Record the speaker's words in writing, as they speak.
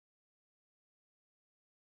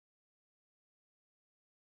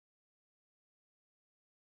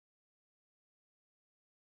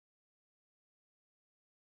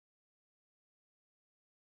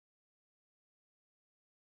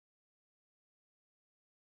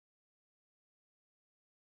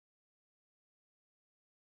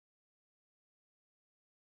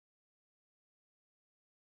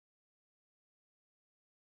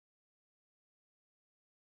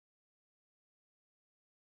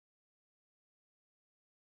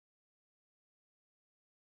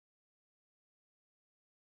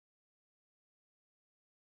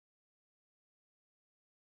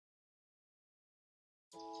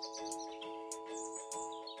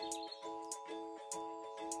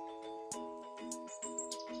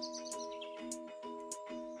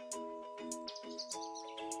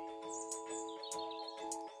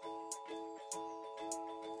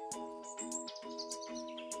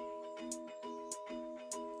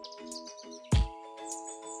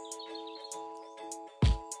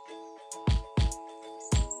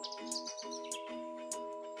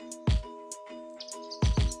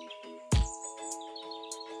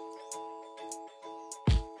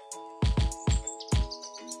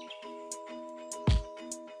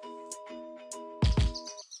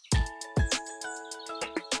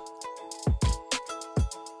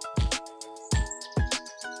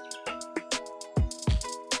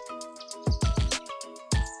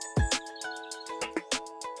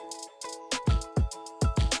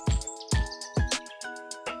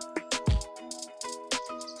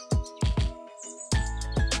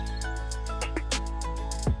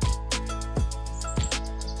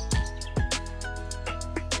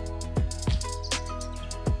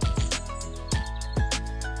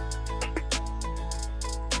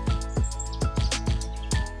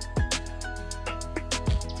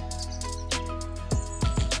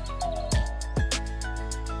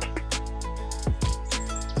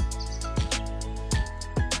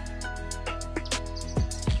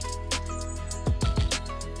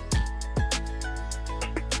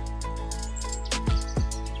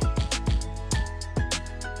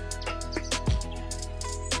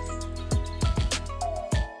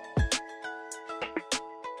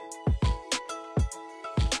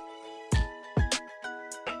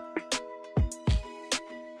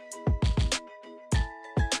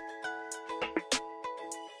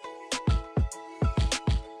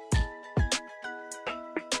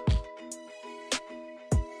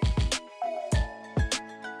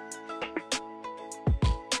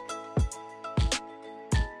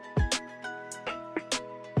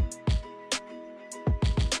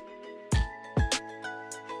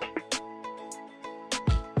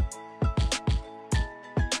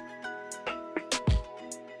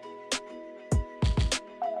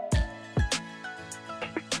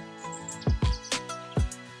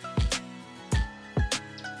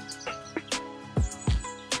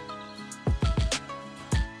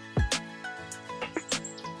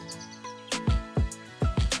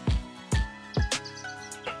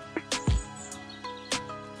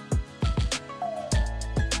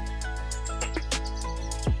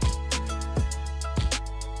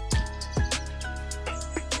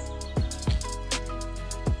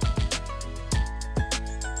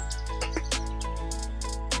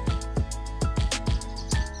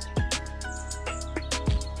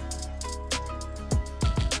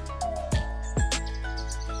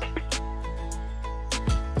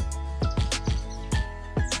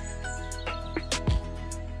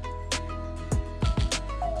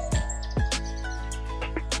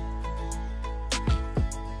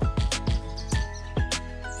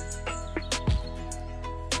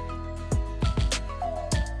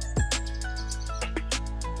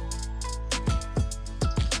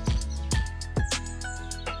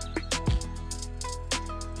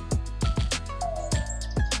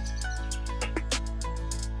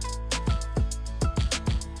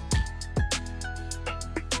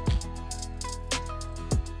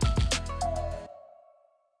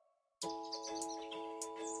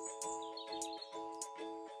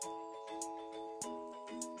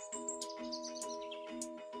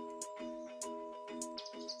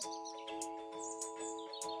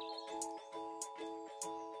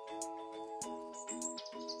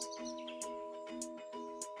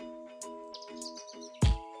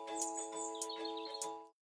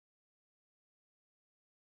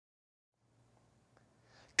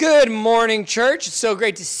Good morning, church. It's so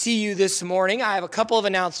great to see you this morning. I have a couple of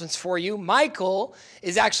announcements for you. Michael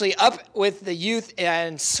is actually up with the youth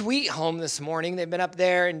in Sweet Home this morning. They've been up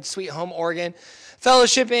there in Sweet Home, Oregon,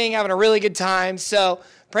 fellowshipping, having a really good time. So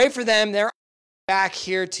pray for them. They're back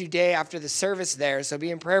here today after the service there. So be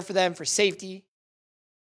in prayer for them for safety.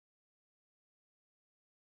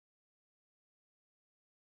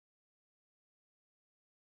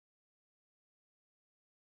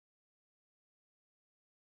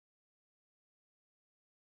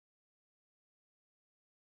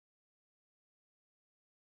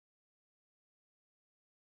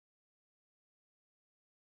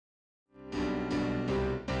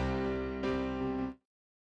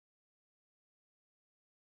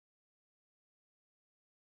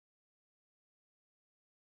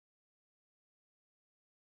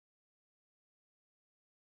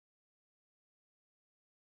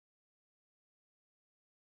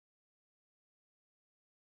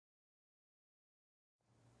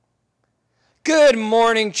 Good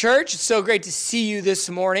morning, church. It's so great to see you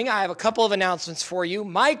this morning. I have a couple of announcements for you.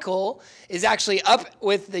 Michael is actually up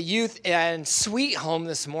with the youth in Sweet Home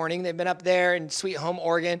this morning. They've been up there in Sweet Home,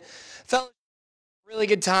 Oregon. Felt really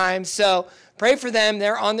good time. So pray for them.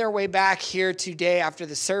 They're on their way back here today after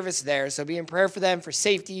the service there. So be in prayer for them for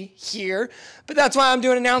safety here. But that's why I'm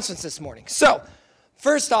doing announcements this morning. So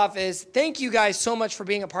first off is thank you guys so much for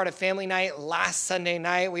being a part of family night last Sunday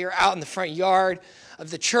night. We were out in the front yard of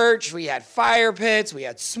the church. We had fire pits, we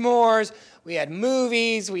had s'mores, we had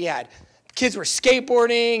movies, kids were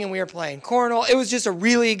skateboarding, and we were playing cornhole. It was just a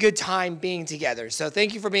really good time being together. So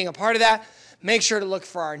thank you for being a part of that. Make sure to look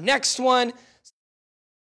for our next one.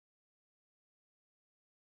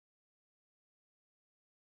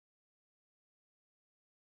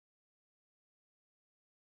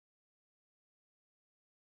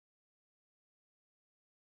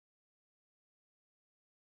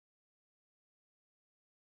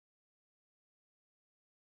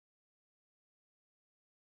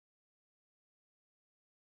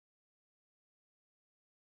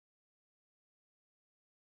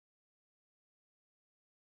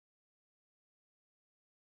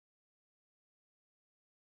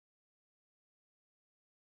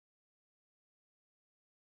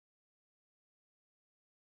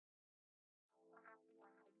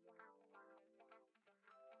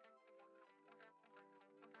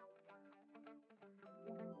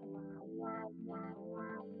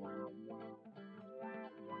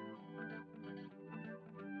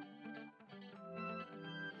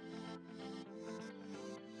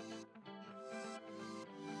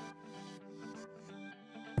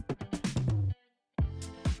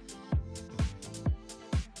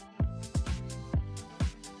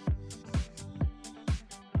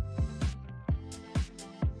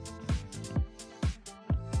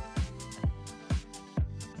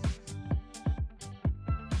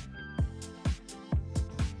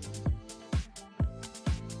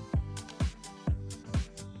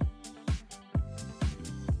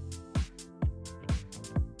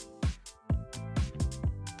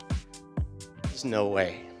 No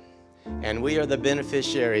way. And we are the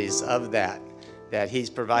beneficiaries of that He's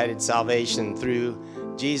provided salvation through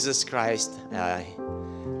Jesus Christ, the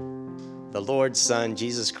Lord's Son,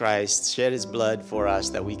 Jesus Christ, shed his blood for us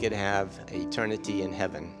that we could have eternity in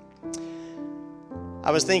heaven. I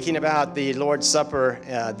was thinking about the Lord's Supper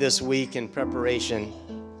this week in preparation,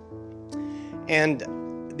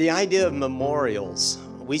 and the idea of memorials.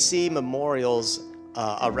 We see memorials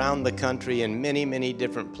around the country in many, many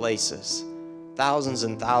different places. Thousands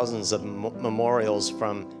and thousands of memorials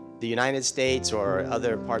from the United States or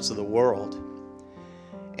other parts of the world.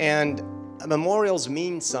 And memorials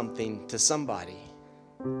mean something to somebody.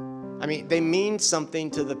 I mean, they mean something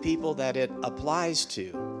to the people that it applies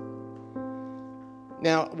to.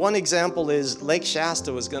 Now, one example is Lake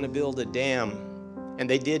Shasta was going to build a dam, and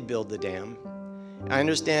they did build the dam. I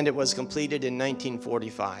understand it was completed in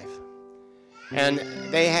 1945. And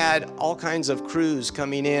they had all kinds of crews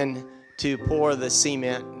coming in to pour the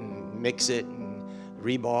cement and mix it and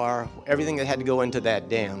rebar, everything that had to go into that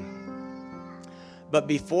dam. But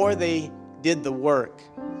before they did the work,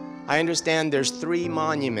 I understand there's 3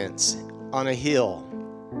 monuments on a hill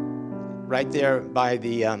right there by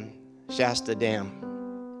the Shasta Dam.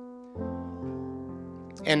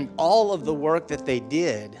 And all of the work that they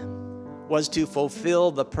did was to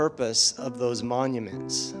fulfill the purpose of those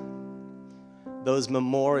monuments, those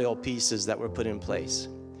memorial pieces that were put in place.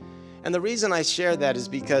 And the reason I share that is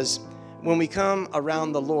because when we come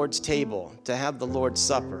around the Lord's table to have the Lord's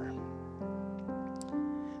Supper,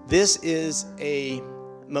 this is a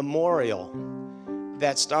memorial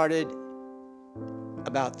that started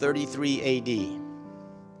about 33 AD.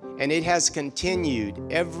 And it has continued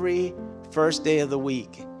every first day of the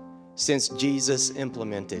week since Jesus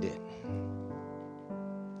implemented it.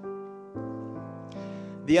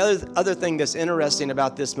 The other thing that's interesting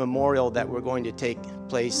about this memorial that we're going to take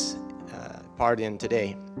part in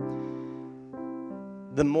today,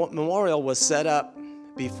 the memorial was set up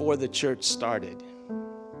before the church started.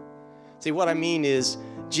 See, what I mean is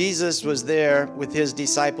Jesus was there with his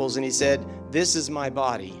disciples and he said, "This is my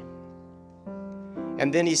body."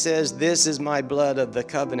 And then he says, "This is my blood of the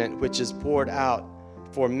covenant, which is poured out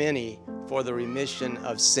for many for the remission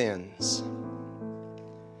of sins."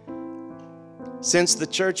 Since the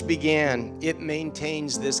church began, it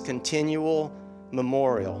maintains this continual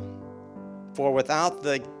memorial. For without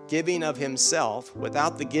the giving of himself,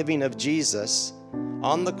 without the giving of Jesus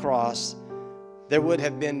on the cross, there would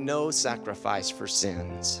have been no sacrifice for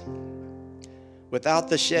sins. Without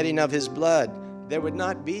the shedding of his blood, there would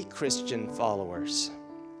not be Christian followers.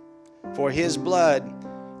 For his blood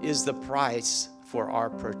is the price for our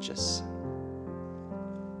purchase.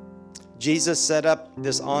 Jesus set up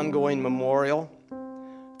this ongoing memorial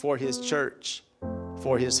for his church,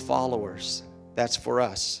 for his followers. That's for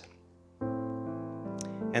us.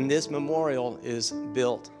 And this memorial is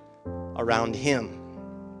built around him,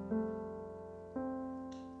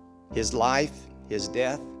 his life, his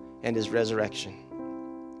death, and his resurrection.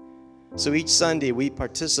 So each Sunday we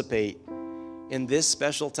participate in this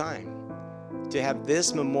special time to have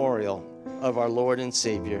this memorial of our Lord and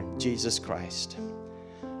Savior, Jesus Christ.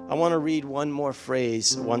 I want to read one more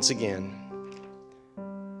phrase once again.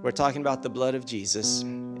 We're talking about the blood of Jesus,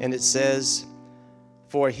 and it says,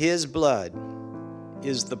 "For his blood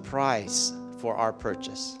is the price for our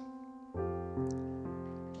purchase."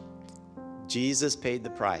 Jesus paid the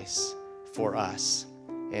price for us,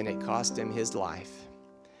 and it cost him his life.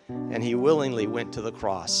 And he willingly went to the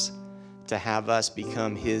cross to have us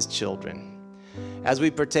become his children. As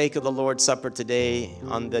we partake of the Lord's Supper today,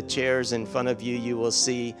 on the chairs in front of you, you will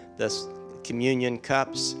see the communion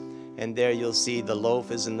cups, and there you'll see the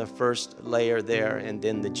loaf is in the first layer there, and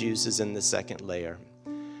then the juice is in the second layer.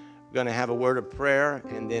 We're going to have a word of prayer,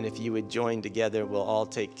 and then if you would join together, we'll all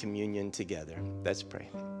take communion together. Let's pray.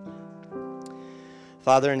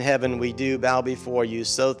 Father in heaven, we do bow before you,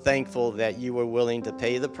 so thankful that you were willing to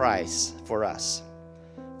pay the price for us.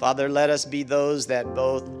 Father, let us be those that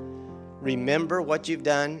both remember what you've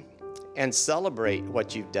done and celebrate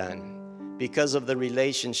what you've done because of the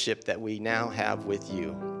relationship that we now have with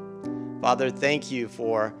you. Father, thank you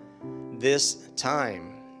for this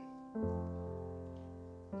time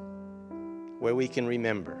where we can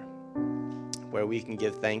remember, where we can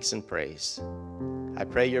give thanks and praise. I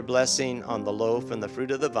pray your blessing on the loaf and the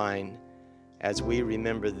fruit of the vine as we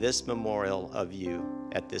remember this memorial of you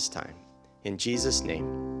at this time. In Jesus'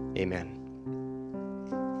 name, amen.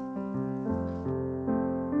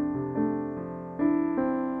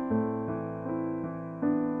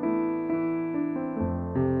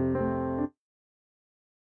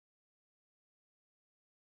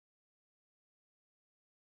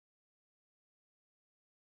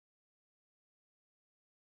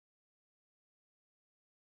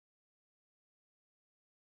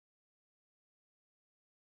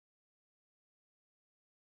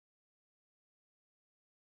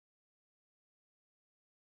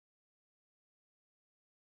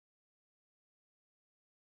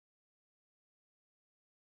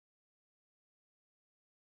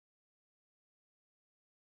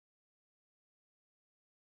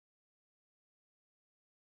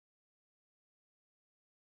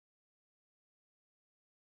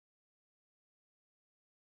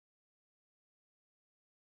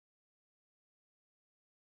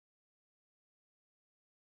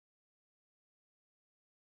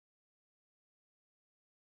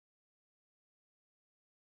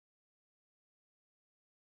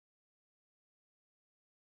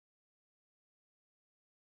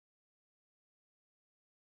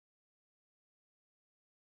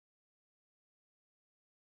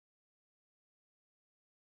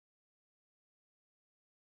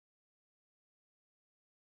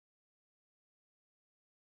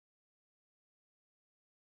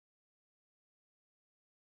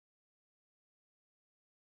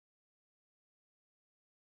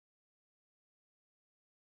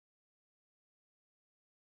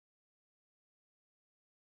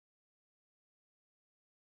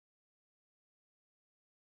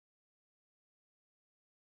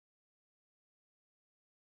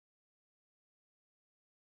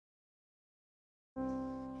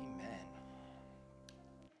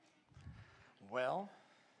 Well,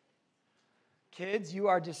 kids, you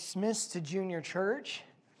are dismissed to junior church.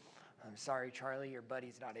 I'm sorry, Charlie, your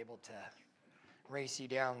buddy's not able to race you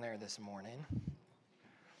down there this morning.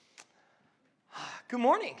 Good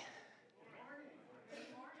morning.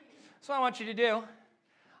 So what I want you to do,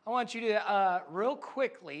 I want you to real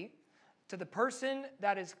quickly to the person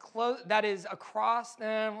that is across.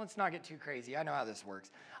 Let's not get too crazy. I know how this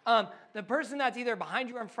works. The person that's either behind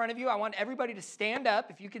you or in front of you, I want everybody to stand up,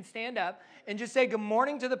 if you can stand up, and just say good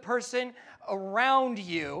morning to the person around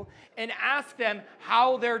you and ask them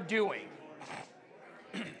how they're doing.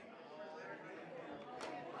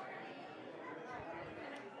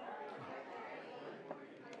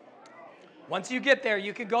 Once you get there,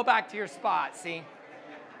 you can go back to your spot, see?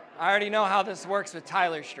 I already know how this works with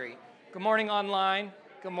Tyler Street. Good morning online.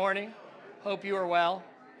 Good morning. Hope you are well.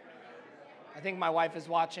 I think my wife is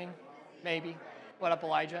watching, maybe. What up,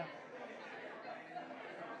 Elijah?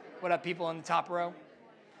 What up, people in the top row?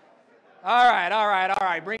 All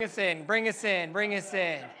right. Bring us in.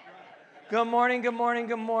 Good morning.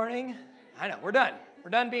 I know, we're done. We're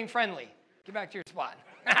done being friendly. Get back to your spot.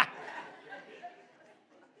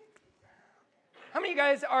 How many of you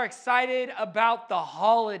guys are excited about the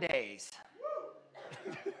holidays?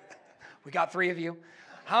 We got 3 of you.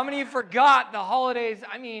 How many of you forgot the holidays,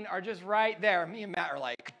 are just right there? Me and Matt are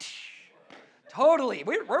like, totally.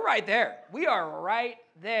 We're right there. We are right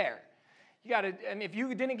there. You got to, if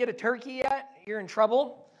you didn't get a turkey yet, you're in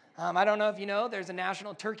trouble. I don't know if you know, there's a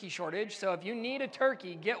national turkey shortage. So if you need a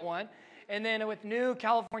turkey, get one. And then with new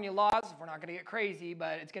California laws, we're not going to get crazy,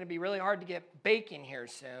 but it's going to be really hard to get bacon here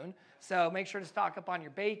soon. So make sure to stock up on your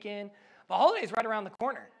bacon. The holiday's right around the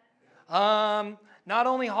corner. Not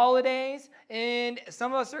only holidays, and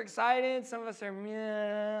some of us are excited, some of us are, I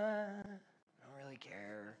don't really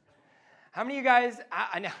care. How many of you guys,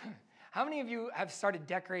 I know, how many of you have started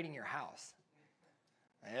decorating your house?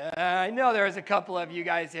 I know there was a couple of you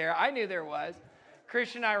guys here. I knew there was.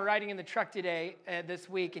 Christian and I were riding in the truck today, this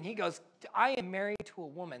week, and he goes, I am married to a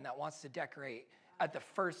woman that wants to decorate at the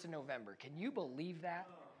 1st of November. Can you believe that?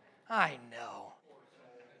 I know.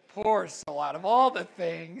 Poor soul, out of all the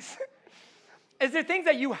things. Is there things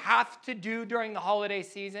that you have to do during the holiday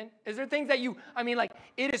season? Is there things that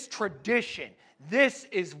it is tradition. This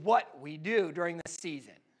is what we do during the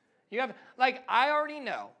season. I already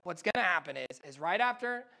know what's going to happen is right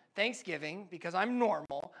after Thanksgiving, because I'm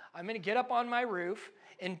normal, I'm going to get up on my roof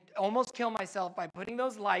and almost kill myself by putting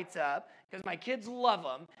those lights up because my kids love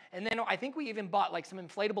them. And then I think we even bought some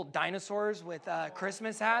inflatable dinosaurs with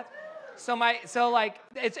Christmas hats.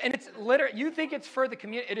 It's literally, you think it's for the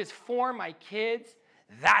community, it is for my kids.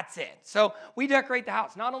 That's it. So we decorate the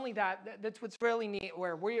house. Not only that, that's what's really neat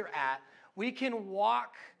where we're at. We can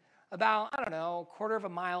walk about, a quarter of a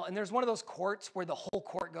mile, and there's one of those courts where the whole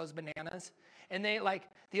court goes bananas. And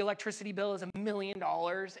the electricity bill is $1 million,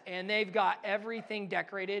 and they've got everything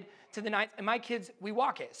decorated to the nines. And my kids, we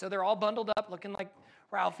walk it. So they're all bundled up looking like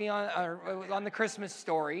Ralphie on the Christmas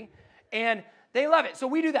Story. And they love it. So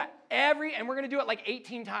we do that and we're going to do it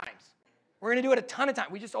 18 times. We're going to do it a ton of times.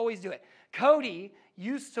 We just always do it. Cody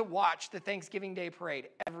used to watch the Thanksgiving Day parade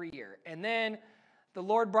every year. And then the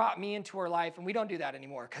Lord brought me into her life, and we don't do that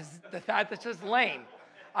anymore because that's just lame.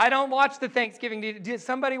 I don't watch the Thanksgiving Day. Did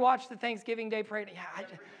somebody watch the Thanksgiving Day parade? Yeah,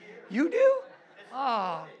 you do?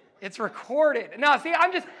 Oh, it's recorded. No,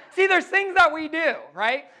 there's things that we do,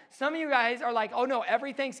 right? Some of you guys are like, oh no,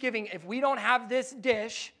 every Thanksgiving, if we don't have this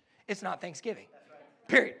dish, it's not Thanksgiving.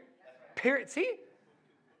 Period. Period. See,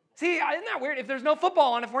 isn't that weird? If there's no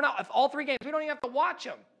football on, if all 3 games, we don't even have to watch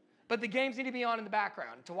them. But the games need to be on in the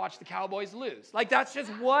background to watch the Cowboys lose. That's just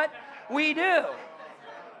what we do.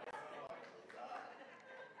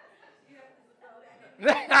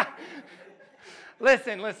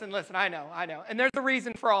 Listen. I know. And there's a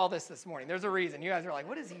reason for all this morning. There's a reason. You guys are like,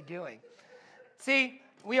 what is he doing? See,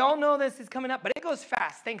 we all know this is coming up, but it goes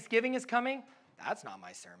fast. Thanksgiving is coming. That's not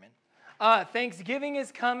my sermon. Thanksgiving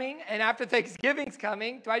is coming, and after Thanksgiving's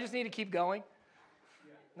coming, do I just need to keep going?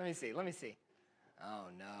 Let me see. Oh,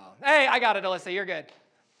 no. Hey, I got it, Alyssa. You're good.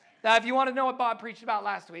 If you want to know what Bob preached about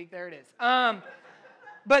last week, there it is.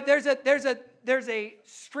 But there's a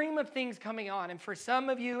stream of things coming on, and for some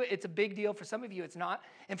of you, it's a big deal. For some of you, it's not.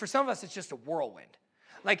 And for some of us, it's just a whirlwind.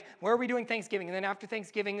 Where are we doing Thanksgiving? And then after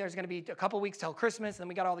Thanksgiving, there's going to be a couple weeks till Christmas, and then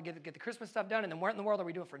we got all to get the Christmas stuff done, and then what in the world are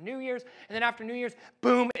we doing for New Year's? And then after New Year's,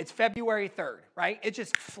 boom, it's February 3rd, right? It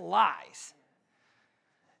just flies.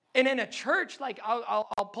 And in a church,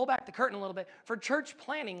 I'll pull back the curtain a little bit. For church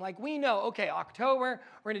planning, we know, okay, October,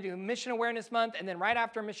 we're going to do Mission Awareness Month, and then right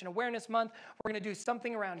after Mission Awareness Month, we're going to do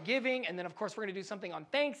something around giving, and then, of course, we're going to do something on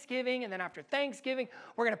Thanksgiving, and then after Thanksgiving,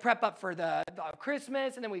 we're going to prep up for the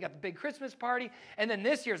Christmas, and then we got the big Christmas party, and then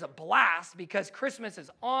this year's a blast because Christmas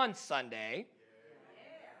is on Sunday.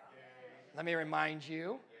 Let me remind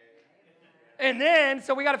you. And then,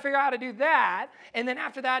 so we got to figure out how to do that, and then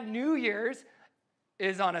after that, New Year's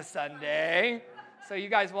is on a Sunday. So you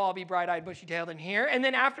guys will all be bright-eyed, bushy-tailed in here. And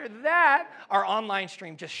then after that, our online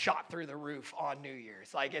stream just shot through the roof on New Year's.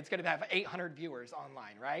 It's going to have 800 viewers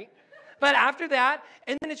online, right? But after that,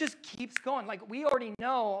 and then it just keeps going. We already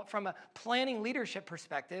know from a planning leadership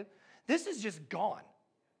perspective, this is just gone.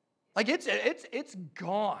 It's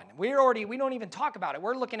gone. We don't even talk about it.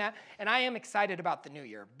 We're looking at, and I am excited about the new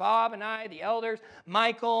year. Bob and I, the elders,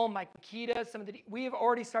 Mike Makita, we have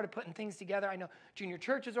already started putting things together. I know Junior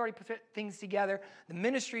Church has already put things together. The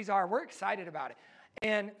ministries are. We're excited about it.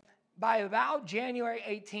 And by about January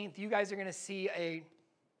 18th, you guys are going to see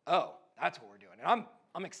that's what we're doing. And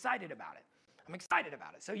I'm excited about it. I'm excited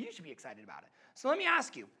about it. So you should be excited about it. So let me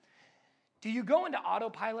ask you, do you go into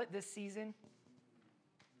autopilot this season?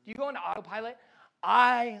 Do you go into autopilot?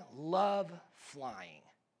 I love flying.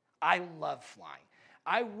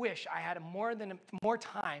 I wish I had more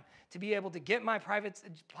time to be able to get my private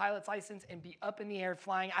pilot's license and be up in the air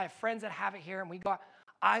flying. I have friends that have it here, and we go out.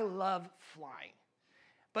 I love flying.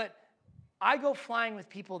 But I go flying with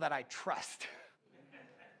people that I trust.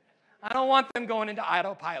 I don't want them going into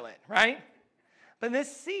autopilot, right? But in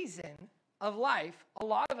this season of life, a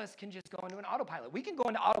lot of us can just go into an autopilot. We can go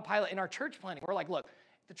into autopilot in our church planning. We're like, look,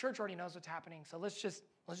 the church already knows what's happening, so let's just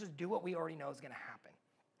do what we already know is going to happen.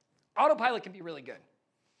 Autopilot can be really good.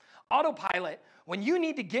 Autopilot, when you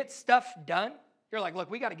need to get stuff done, you're like, look,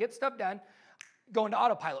 we got to get stuff done. Go into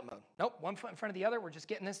autopilot mode. Nope, one foot in front of the other. We're just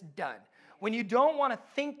getting this done. When you don't want to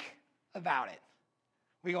think about it,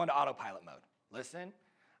 we go into autopilot mode. Listen,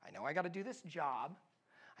 I know I got to do this job.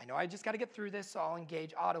 I know I just got to get through this, so I'll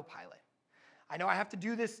engage autopilot. I know I have to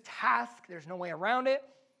do this task. There's no way around it.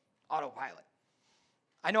 Autopilot.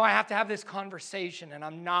 I know I have to have this conversation, and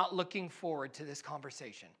I'm not looking forward to this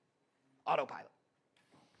conversation. Autopilot.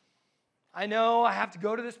 I know I have to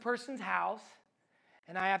go to this person's house,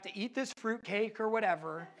 and I have to eat this fruitcake or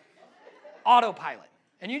whatever. Autopilot.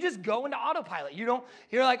 And you just go into autopilot. You're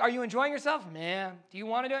like, are you enjoying yourself? Man. Do you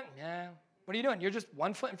want to do it? Yeah. What are you doing? You're just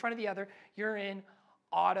one foot in front of the other. You're in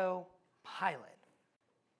autopilot.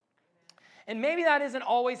 And maybe that isn't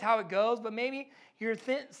always how it goes, but maybe you're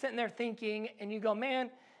sitting there thinking, and you go,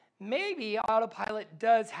 man, maybe autopilot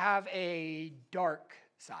does have a dark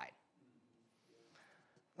side.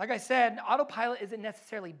 Like I said, autopilot isn't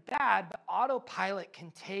necessarily bad, but autopilot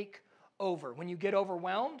can take over. When you get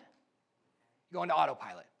overwhelmed, you go into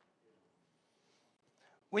autopilot.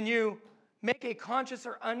 When you make a conscious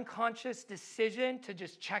or unconscious decision to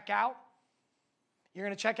just check out, you're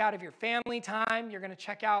going to check out of your family time. You're going to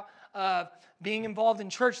check out of being involved in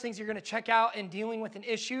church things. You're going to check out in dealing with an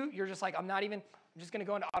issue. You're just like, I'm just going to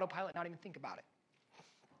go into autopilot, not even think about it.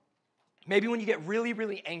 Maybe when you get really,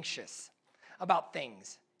 really anxious about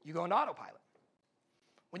things, you go into autopilot.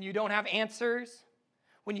 When you don't have answers,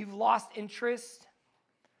 when you've lost interest,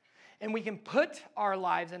 and we can put our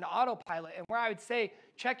lives into autopilot. And where I would say,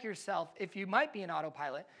 check yourself if you might be in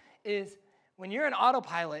autopilot, is when you're in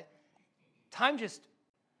autopilot, time just,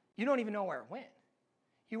 you don't even know where it went.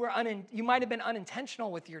 You might have been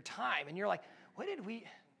unintentional with your time, and you're like, well,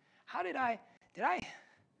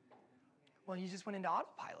 you just went into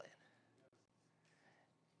autopilot.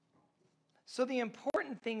 So the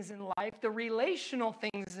important things in life, the relational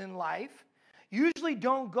things in life, usually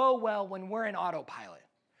don't go well when we're in autopilot.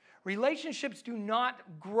 Relationships do not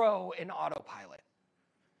grow in autopilot.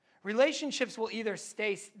 Relationships will either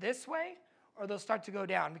stay this way or they'll start to go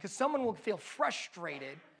down because someone will feel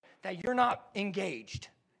frustrated that you're not engaged.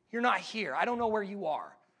 You're not here. I don't know where you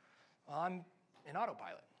are. Well, I'm in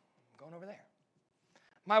autopilot. I'm going over there.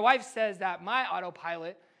 My wife says that my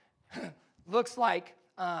autopilot looks like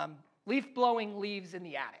leaf blowing leaves in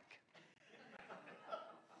the attic.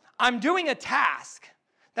 I'm doing a task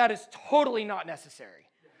that is totally not necessary.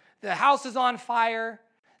 The house is on fire.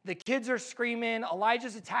 The kids are screaming.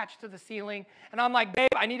 Elijah's attached to the ceiling. And I'm like, babe,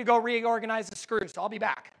 I need to go reorganize the screws, so I'll be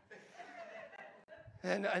back.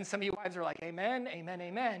 And some of you wives are like, amen, amen,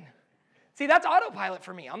 amen. See, that's autopilot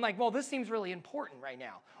for me. I'm like, well, this seems really important right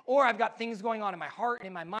now. Or I've got things going on in my heart and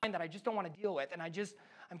in my mind that I just don't want to deal with. And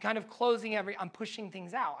I'm kind of I'm pushing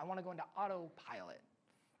things out. I want to go into autopilot.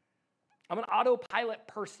 I'm an autopilot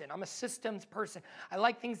person. I'm a systems person. I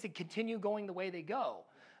like things to continue going the way they go.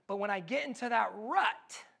 But when I get into that rut,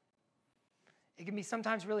 it can be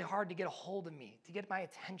sometimes really hard to get a hold of me, to get my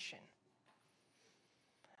attention.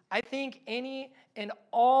 I think any and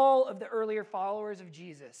all of the earlier followers of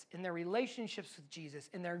Jesus, in their relationships with Jesus,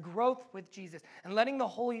 in their growth with Jesus, and letting the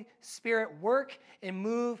Holy Spirit work and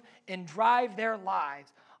move and drive their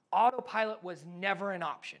lives, autopilot was never an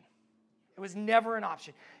option. It was never an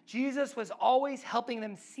option. Jesus was always helping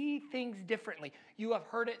them see things differently. You have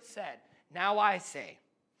heard it said, now I say.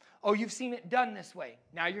 Oh, you've seen it done this way.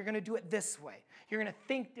 Now you're going to do it this way. You're going to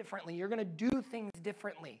think differently. You're going to do things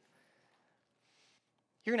differently.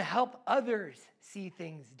 You're going to help others see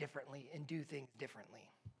things differently and do things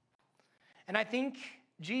differently. And I think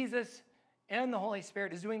Jesus and the Holy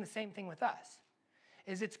Spirit is doing the same thing with us.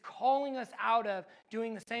 It's calling us out of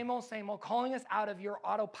doing the same old, calling us out of your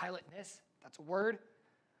autopilotness, that's a word,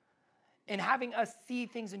 and having us see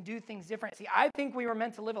things and do things different. See, I think we were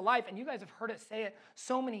meant to live a life, and you guys have heard us say it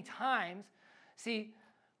so many times. See,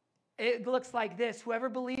 it looks like this. Whoever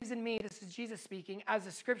believes in me, this is Jesus speaking, as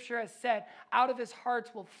the scripture has said, out of his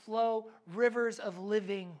heart will flow rivers of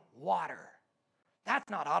living water. That's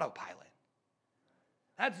not autopilot.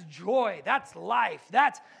 That's joy. That's life.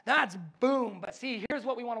 That's boom. But see, here's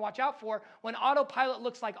what we want to watch out for. When autopilot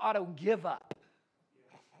looks like auto give up.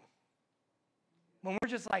 when we're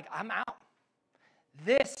just like, I'm out.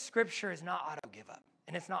 This scripture is not auto give up,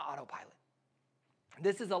 and it's not autopilot.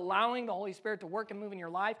 This is allowing the Holy Spirit to work and move in your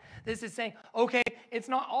life. This is saying, okay, it's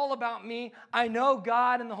not all about me. I know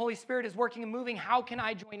God and the Holy Spirit is working and moving. How can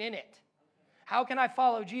I join in it? How can I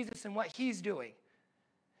follow Jesus and what he's doing?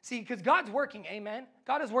 See, because God's working, amen?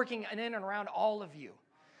 God is working in and around all of you.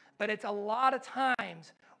 But it's a lot of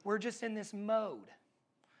times we're just in this mode.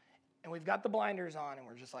 And we've got the blinders on and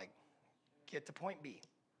we're just like, get to point B.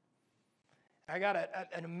 I got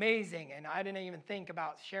an amazing, and I didn't even think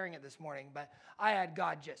about sharing it this morning, but I had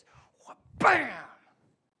God just, bam,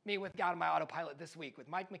 me with God on my autopilot this week with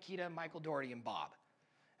Mike Makita, Michael Doherty, and Bob.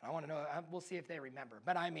 And I want to know, we'll see if they remember.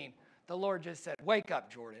 But I mean, the Lord just said, wake up,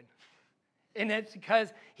 Jordan. And it's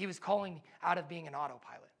because he was calling me out of being an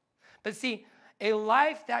autopilot. But see, a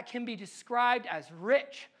life that can be described as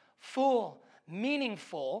rich, full,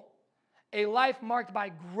 meaningful, a life marked by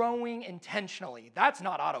growing intentionally. That's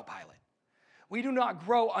not autopilot. We do not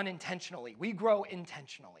grow unintentionally. We grow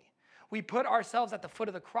intentionally. We put ourselves at the foot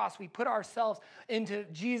of the cross. We put ourselves into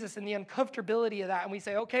Jesus and the uncomfortability of that. And we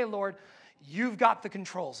say, okay, Lord, you've got the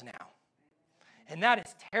controls now. And that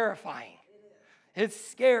is terrifying. It's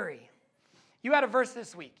scary. You had a verse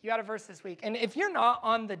this week. And if you're not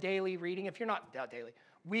on the daily reading, if you're not daily,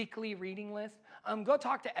 weekly reading list, go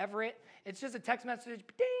talk to Everett. It's just a text message,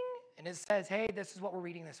 ding, and it says, hey, this is what we're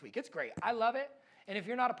reading this week. It's great. I love it. And if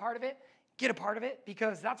you're not a part of it, get a part of it,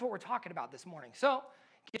 because that's what we're talking about this morning. So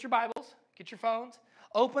get your Bibles, get your phones,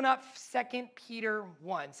 open up 2 Peter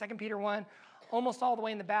 1. 2 Peter 1, almost all the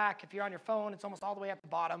way in the back. If you're on your phone, it's almost all the way at the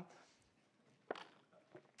bottom.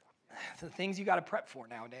 The things you got to prep for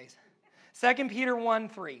nowadays. 2 Peter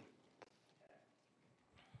 1:3.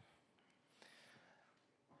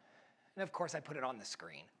 And of course, I put it on the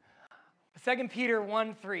screen. 2 Peter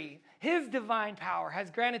 1:3, his divine power has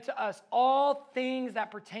granted to us all things that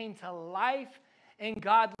pertain to life and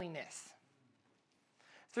godliness,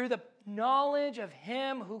 through the knowledge of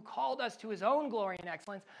him who called us to his own glory and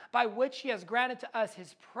excellence, by which he has granted to us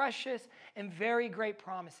his precious and very great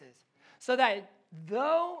promises, so that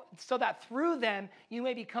through them you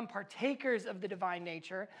may become partakers of the divine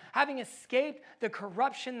nature, having escaped the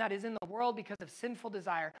corruption that is in the world because of sinful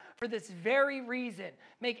desire. For this very reason,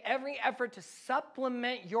 make every effort to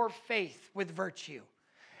supplement your faith with virtue,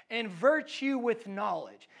 and virtue with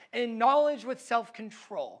knowledge, and knowledge with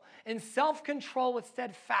self-control, and self-control with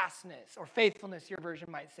steadfastness, or faithfulness, your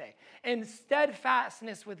version might say, and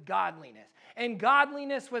steadfastness with godliness, and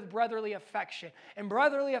godliness with brotherly affection, and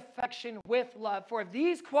brotherly affection with love. For if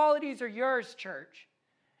these qualities are yours, church,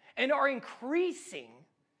 and are increasing,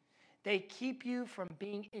 they keep you from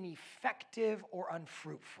being ineffective or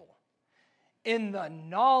unfruitful in the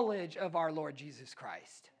knowledge of our Lord Jesus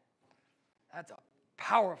Christ. That's a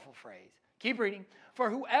powerful phrase. Keep reading. For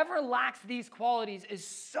whoever lacks these qualities is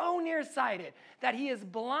so nearsighted that he is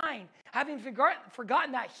blind, having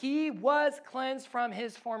forgotten that he was cleansed from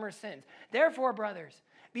his former sins. Therefore, brothers,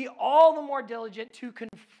 be all the more diligent to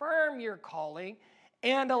confirm your calling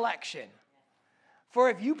and election. For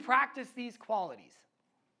if you practice these qualities,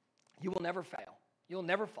 you will never fail. You'll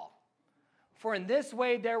never fall. For in this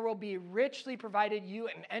way there will be richly provided you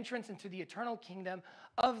an entrance into the eternal kingdom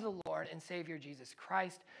of the Lord and Savior Jesus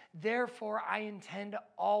Christ. Therefore, I intend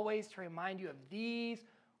always to remind you of these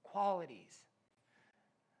qualities,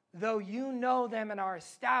 though you know them and are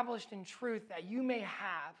established in truth that you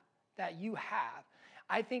have.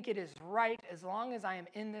 I think it is right, as long as I am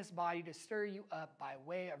in this body, to stir you up by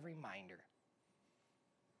way of reminder.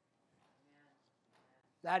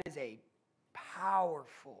 That is a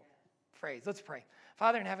powerful phrase. Let's pray.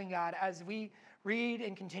 Father in heaven, God, as we read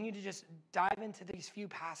and continue to just dive into these few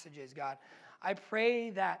passages, God, I pray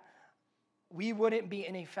that we wouldn't be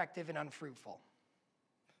ineffective and unfruitful.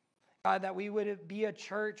 God, that we would be a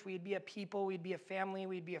church, we'd be a people, we'd be a family,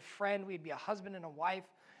 we'd be a friend, we'd be a husband and a wife,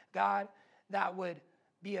 God, that would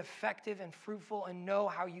be effective and fruitful and know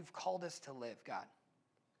how you've called us to live, God.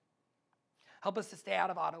 Help us to stay out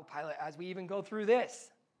of autopilot as we even go through this.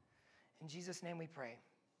 In Jesus' name we pray.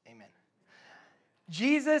 Amen.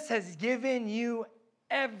 Jesus has given you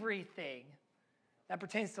everything that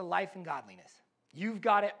pertains to life and godliness. You've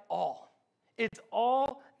got it all. It's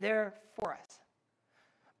all there for us.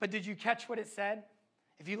 But did you catch what it said?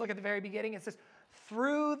 If you look at the very beginning, it says,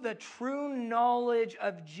 through the true knowledge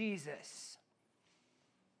of Jesus.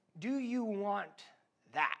 Do you want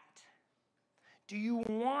that? Do you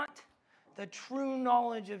want the true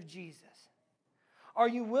knowledge of Jesus? Are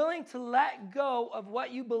you willing to let go of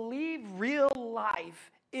what you believe real life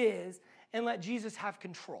is and let Jesus have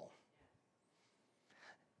control?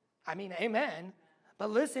 I mean, amen. But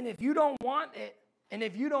listen, if you don't want it, And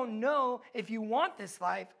if you don't know if you want this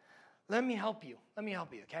life, let me help you. Let me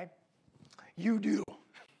help you, okay? You do.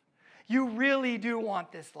 You really do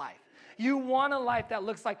want this life. You want a life that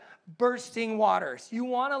looks like bursting waters. You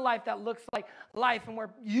want a life that looks like life and where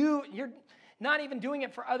you're not even doing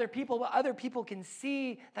it for other people, but other people can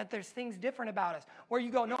see that there's things different about us. Where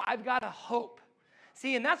you go, no, I've got a hope.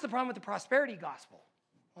 See, and that's the problem with the prosperity gospel.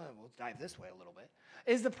 Well, we'll dive this way a little bit.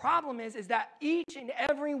 The problem is that each and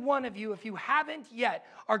every one of you, if you haven't yet,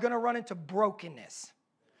 are going to run into brokenness.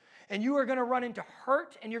 And you are going to run into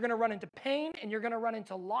hurt, and you're going to run into pain, and you're going to run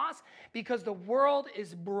into loss because the world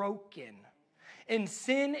is broken and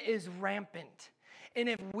sin is rampant. And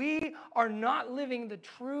if we are not living the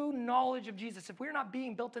true knowledge of Jesus, if we're not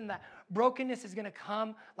being built in that, brokenness is going to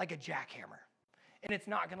come like a jackhammer, and it's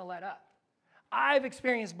not going to let up. I've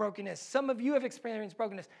experienced brokenness. Some of you have experienced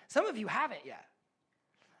brokenness. Some of you haven't yet.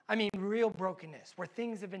 I mean, real brokenness, where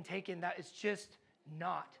things have been taken that is just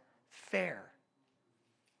not fair.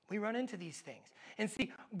 We run into these things. And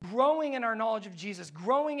see, growing in our knowledge of Jesus,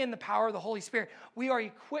 growing in the power of the Holy Spirit, we are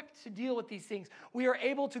equipped to deal with these things. We are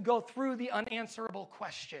able to go through the unanswerable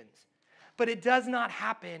questions. But it does not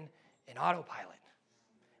happen in autopilot.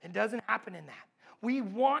 It doesn't happen in that. We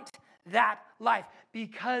want that life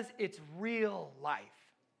because it's real life.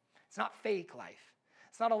 It's not fake life.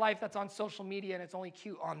 It's not a life that's on social media and it's only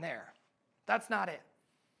cute on there. That's not it.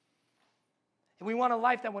 And we want a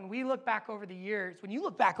life that when we look back over the years, when you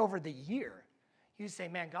look back over the year, you say,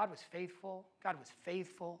 man, God was faithful, God was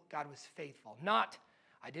faithful, God was faithful. Not,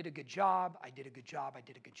 I did a good job, I did a good job, I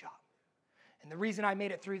did a good job. And the reason I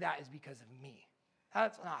made it through that is because of me.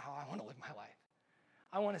 That's not how I want to live my life.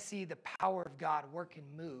 I want to see the power of God work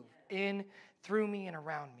and move in, through me, and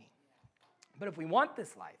around me. But if we want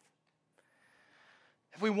this life,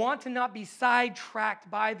 if we want to not be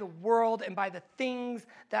sidetracked by the world and by the things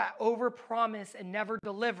that overpromise and never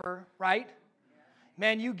deliver, right?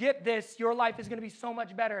 Man, you get this, your life is going to be so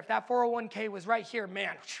much better. If that 401k was right here,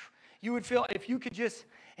 man, you would feel, if you could just,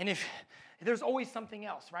 and if there's always something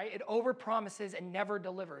else, right? It overpromises and never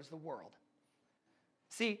delivers the world.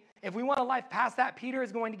 See, if we want a life past that, Peter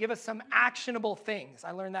is going to give us some actionable things.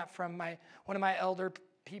 I learned that from one of my elders,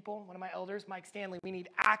 Mike Stanley. We need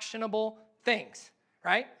actionable things.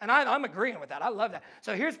 Right? And I'm agreeing with that. I love that.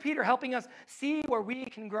 So here's Peter helping us see where we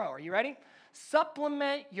can grow. Are you ready?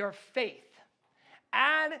 Supplement your faith.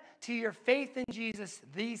 Add to your faith in Jesus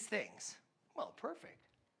these things. Well, perfect.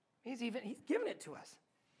 He's given it to us.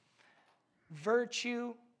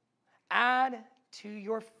 Virtue. Add to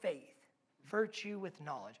your faith. Virtue with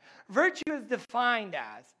knowledge. Virtue is defined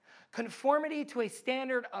as conformity to a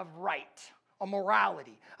standard of right, a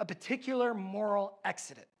morality, a particular moral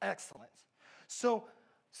excellence. So,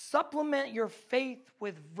 supplement your faith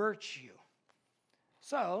with virtue.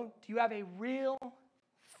 So, do you have a real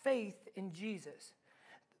faith in Jesus?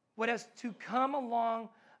 What has to come along,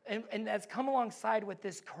 and has come alongside with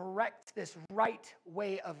this right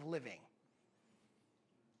way of living.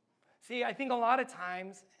 See, I think a lot of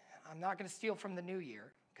times, I'm not going to steal from the new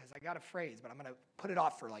year, because I got a phrase, but I'm going to put it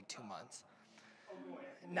off for like 2 months.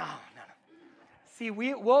 No. See,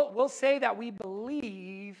 we'll say that we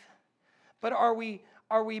believe, but are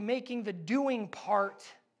we making the doing part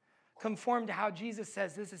conform to how Jesus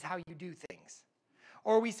says this is how you do things?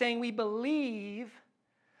 Or are we saying we believe,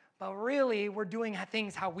 but really we're doing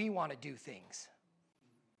things how we want to do things?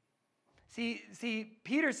 See,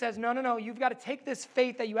 Peter says, no, you've got to take this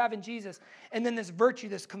faith that you have in Jesus and then this virtue,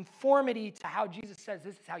 this conformity to how Jesus says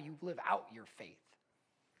this is how you live out your faith.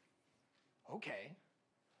 Okay,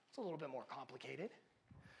 it's a little bit more complicated.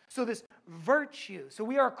 So this virtue, so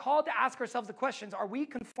we are called to ask ourselves the questions, are we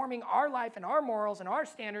conforming our life and our morals and our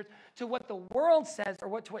standards to what the world says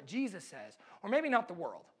or to what Jesus says? Or maybe not the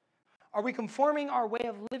world. Are we conforming our way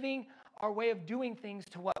of living, our way of doing things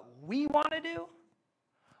to what we want to do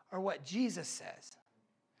or what Jesus says?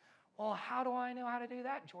 Well, how do I know how to do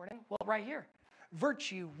that, Jordan? Well, right here.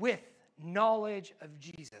 Virtue with knowledge of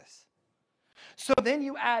Jesus. So then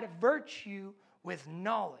you add virtue with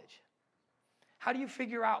knowledge. How do you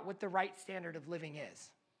figure out what the right standard of living is?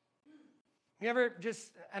 You ever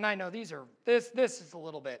just, and I know this is a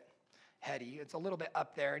little bit heady. It's a little bit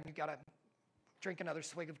up there, and you got to drink another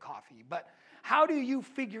swig of coffee. But how do you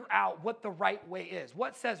figure out what the right way is?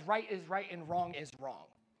 What says right is right and wrong is wrong?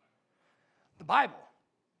 The Bible.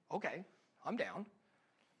 Okay, I'm down.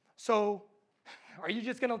 So are you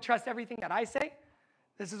just going to trust everything that I say?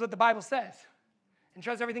 This is what the Bible says. And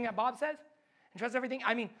trust everything that Bob says? And trust everything?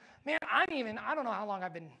 I mean, man, I don't know how long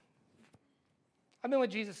I've been with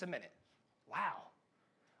Jesus a minute. Wow.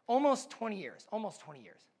 Almost 20 years.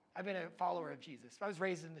 I've been a follower of Jesus. I was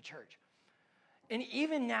raised in the church. And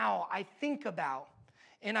even now, I think about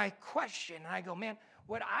and I question and I go, man,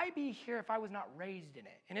 would I be here if I was not raised in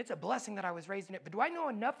it? And it's a blessing that I was raised in it. But do I know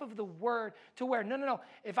enough of the word to where, no.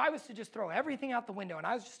 If I was to just throw everything out the window and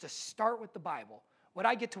I was just to start with the Bible, would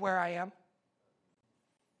I get to where I am?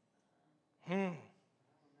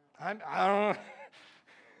 I don't know.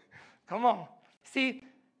 Come on. See,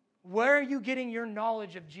 where are you getting your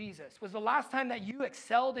knowledge of Jesus? Was the last time that you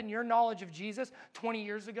excelled in your knowledge of Jesus 20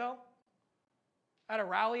 years ago? At a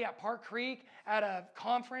rally at Park Creek, at a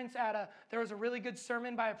conference, there was a really good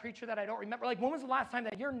sermon by a preacher that I don't remember. Like, when was the last time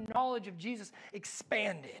that your knowledge of Jesus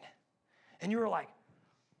expanded? And you were like,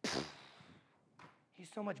 he's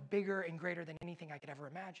so much bigger and greater than anything I could ever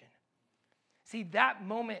imagine. See, that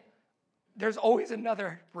moment, there's always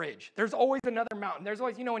another ridge. There's always another mountain. There's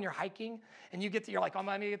always, when you're hiking and you're like, oh, I'm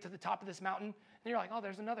going to get to the top of this mountain. And you're like, oh,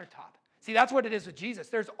 there's another top. See, that's what it is with Jesus.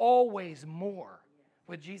 There's always more.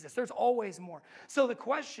 With Jesus. There's always more. So the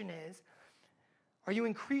question is, are you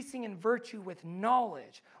increasing in virtue with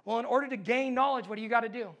knowledge? Well, in order to gain knowledge, what do you got to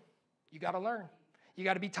do? You got to learn. You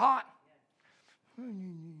got to be taught. That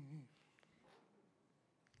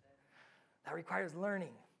requires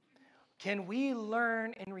learning. Can we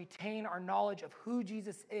learn and retain our knowledge of who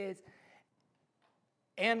Jesus is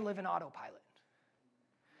and live in autopilot?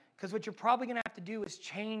 Because what you're probably going to have to do is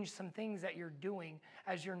change some things that you're doing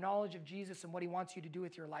as your knowledge of Jesus and what he wants you to do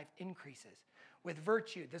with your life increases. With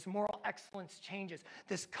virtue, this moral excellence changes.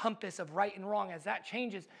 This compass of right and wrong, as that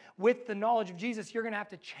changes with the knowledge of Jesus, you're going to have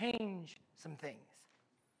to change some things.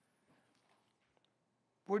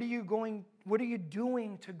 What are you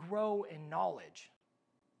doing to grow in knowledge?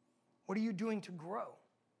 What are you doing to grow?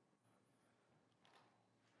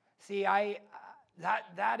 See,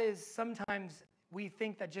 that is sometimes we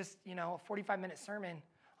think that just, a 45-minute sermon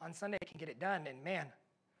on Sunday can get it done. And man,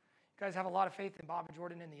 you guys have a lot of faith in Bob and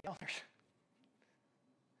Jordan and the elders.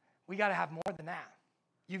 We got to have more than that.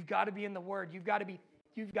 You've got to be in the Word. You've got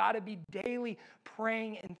to be daily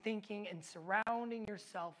praying and thinking and surrounding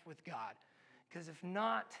yourself with God. Because if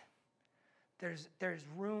not, there's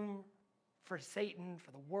room for Satan,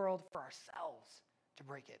 for the world, for ourselves to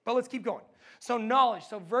break it. But let's keep going. So knowledge,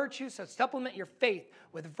 so virtue, so supplement your faith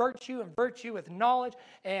with virtue and virtue with knowledge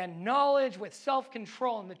and knowledge with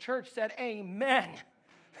self-control. And the church said, amen.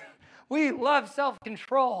 We love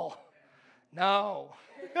self-control. No.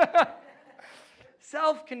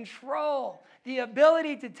 Self-control, the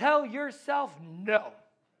ability to tell yourself no.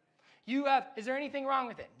 Is there anything wrong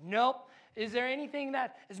with it? Nope. Is there anything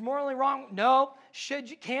that is morally wrong? No.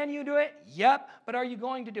 Can you do it? Yep. But are you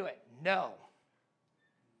going to do it? No.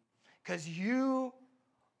 Because you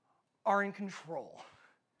are in control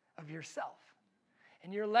of yourself.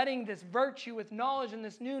 And you're letting this virtue with knowledge and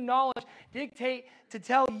this new knowledge dictate to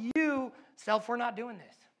tell you, self, we're not doing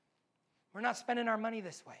this. We're not spending our money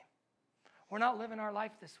this way. We're not living our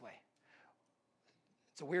life this way.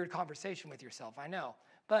 It's a weird conversation with yourself, I know.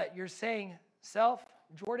 But you're saying, self,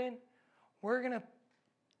 Jordan, we're going to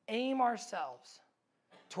aim ourselves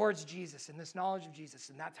towards Jesus and this knowledge of Jesus,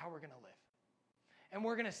 and that's how we're going to live. And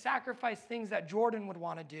we're going to sacrifice things that Jordan would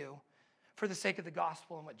want to do for the sake of the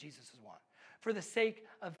gospel and what Jesus would want, for the sake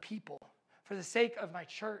of people, for the sake of my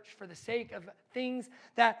church, for the sake of things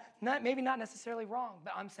that maybe not necessarily wrong,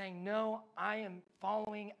 but I'm saying, no, I am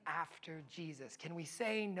following after Jesus. Can we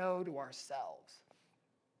say no to ourselves?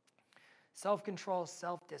 Self-control,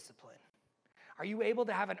 self-discipline. Are you able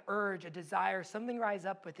to have an urge, a desire, something rise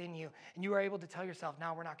up within you, and you are able to tell yourself,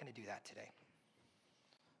 no, we're not going to do that today?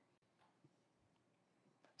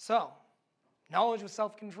 So, knowledge with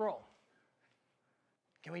self-control.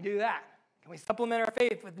 Can we do that? Can we supplement our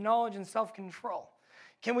faith with knowledge and self-control?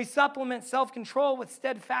 Can we supplement self-control with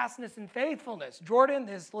steadfastness and faithfulness? Jordan,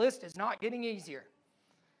 this list is not getting easier.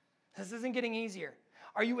 This isn't getting easier.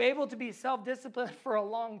 Are you able to be self-disciplined for a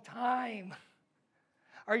long time?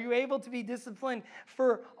 Are you able to be disciplined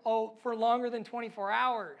for longer than 24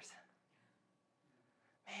 hours?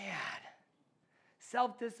 Man.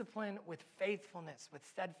 Self-discipline with faithfulness, with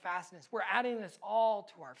steadfastness. We're adding this all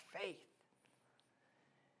to our faith.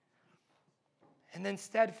 And then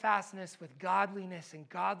steadfastness with godliness, and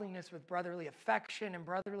godliness with brotherly affection, and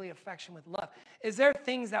brotherly affection with love. Is there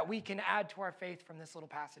things that we can add to our faith from this little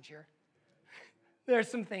passage here? There's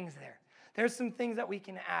some things there. There's some things that we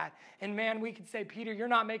can add. And man, we could say, Peter, you're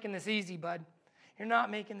not making this easy, bud. You're not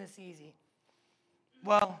making this easy.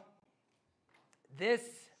 Well, this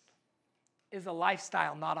is a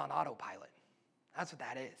lifestyle not on autopilot. That's what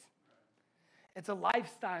that is. It's a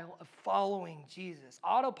lifestyle of following Jesus.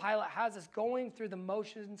 Autopilot has us going through the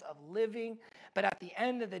motions of living, but at the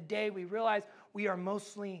end of the day, we realize we are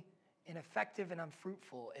mostly ineffective and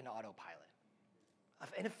unfruitful in autopilot.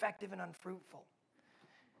 of ineffective and unfruitful.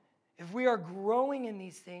 If we are growing in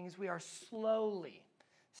these things, we are slowly,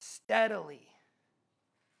 steadily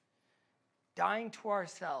dying to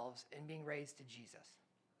ourselves and being raised to Jesus.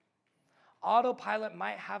 Autopilot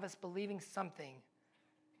might have us believing something,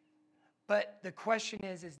 but the question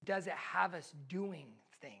is does it have us doing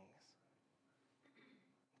things?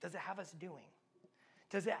 Does it have us doing?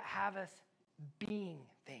 Does it have us being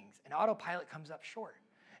things? And autopilot comes up short.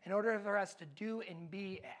 In order for us to do and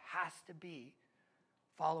be, it has to be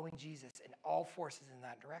following Jesus and all forces in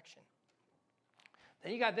that direction.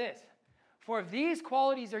 Then you got this. For if these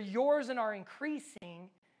qualities are yours and are increasing,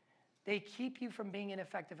 they keep you from being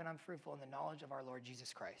ineffective and unfruitful in the knowledge of our Lord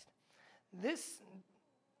Jesus Christ.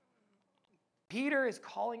 Peter is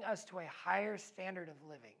calling us to a higher standard of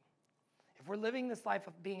living. If we're living this life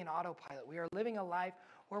of being an autopilot, we are living a life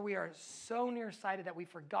where we are so nearsighted that we've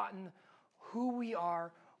forgotten who we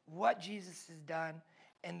are, what Jesus has done,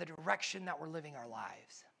 and the direction that we're living our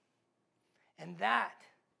lives. And that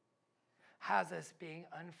has us being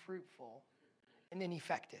unfruitful and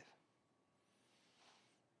ineffective.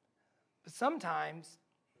 But sometimes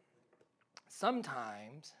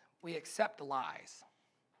we accept the lies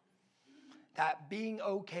that being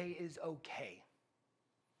okay is okay.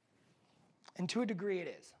 And to a degree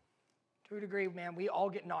it is. To a degree, man, we all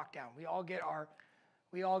get knocked down. We all get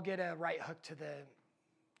a right hook to the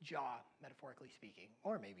jaw, metaphorically speaking,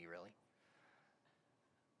 or maybe really.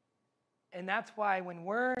 And that's why when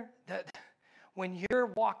you're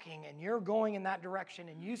walking and you're going in that direction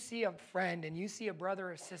and you see a friend and you see a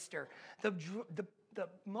brother or sister, the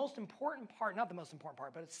most important part, not the most important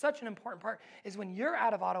part, but it's such an important part, is when you're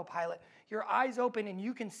out of autopilot, your eyes open and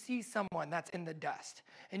you can see someone that's in the dust,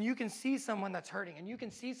 and you can see someone that's hurting, and you can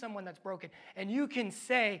see someone that's broken, and you can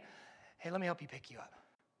say, hey, let me help you pick you up.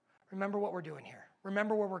 Remember what we're doing here.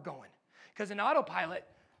 Remember where we're going. Because in autopilot,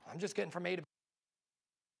 I'm just getting from A to B.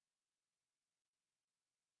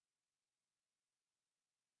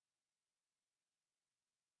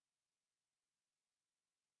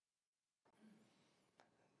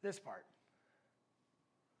 This part.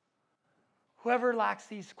 Whoever lacks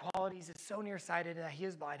these qualities is so nearsighted that he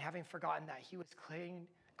is blind, having forgotten that he was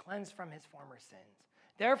cleansed from his former sins.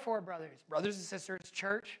 Therefore, brothers and sisters,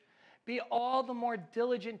 church, be all the more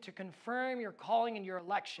diligent to confirm your calling and your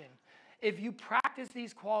election. If you practice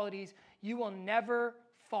these qualities, you will never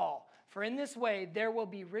fall. For in this way, there will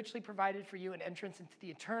be richly provided for you an entrance into the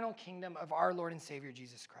eternal kingdom of our Lord and Savior,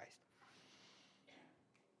 Jesus Christ.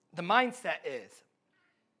 The mindset is,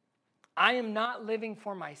 I am not living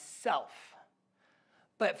for myself,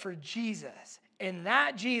 but for Jesus. And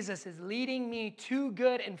that Jesus is leading me to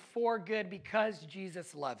good and for good because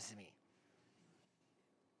Jesus loves me.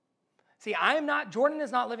 See, Jordan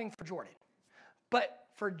is not living for Jordan, but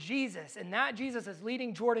for Jesus. And that Jesus is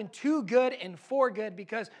leading Jordan to good and for good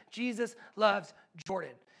because Jesus loves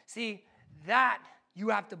Jordan. See, that you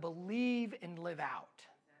have to believe and live out.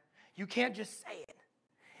 You can't just say it.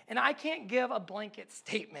 And I can't give a blanket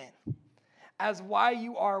statement as why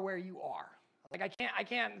you are where you are. Like I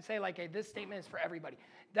can't say like, hey, this statement is for everybody.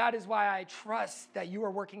 That is why I trust that you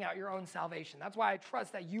are working out your own salvation. That's why I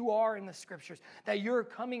trust that you are in the scriptures, that you're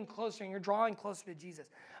coming closer and you're drawing closer to Jesus.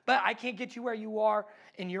 But I can't get you where you are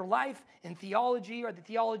in your life, in theology, or the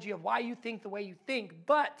theology of why you think the way you think.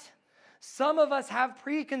 But some of us have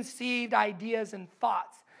preconceived ideas and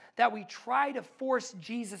thoughts that we try to force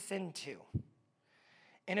Jesus into.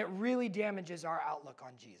 And it really damages our outlook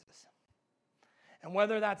on Jesus. And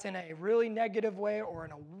whether that's in a really negative way or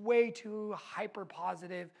in a way too hyper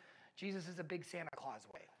positive, Jesus is a big Santa Claus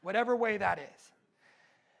way. Whatever way that is.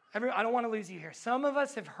 I don't want to lose you here. Some of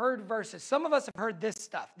us have heard verses. Some of us have heard this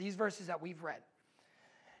stuff, these verses that we've read.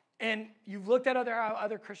 And you've looked at how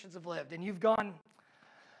other Christians have lived, and you've gone,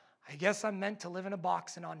 I guess I'm meant to live in a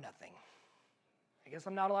box and on nothing. I guess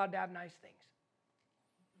I'm not allowed to have nice things.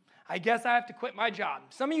 I guess I have to quit my job.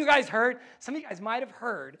 Some of you guys might have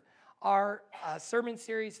heard our sermon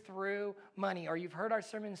series through money, or you've heard our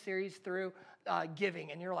sermon series through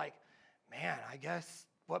giving, and you're like, man, I guess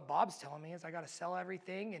what Bob's telling me is I got to sell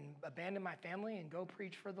everything and abandon my family and go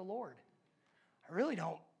preach for the Lord. I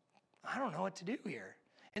don't know what to do here.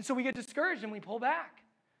 And so we get discouraged and we pull back.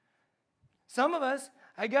 Some of us,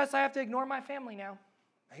 I guess I have to ignore my family now.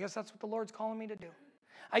 I guess that's what the Lord's calling me to do.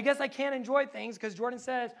 I guess I can't enjoy things because Jordan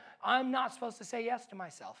says I'm not supposed to say yes to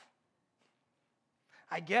myself.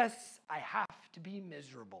 I guess I have to be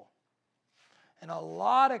miserable. And a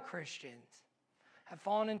lot of Christians have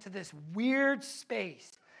fallen into this weird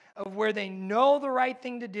space of where they know the right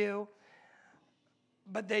thing to do,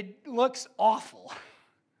 but it looks awful.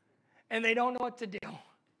 And they don't know what to do.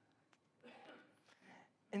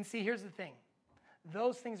 And see, here's the thing.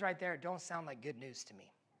 Those things right there don't sound like good news to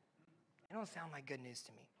me. They don't sound like good news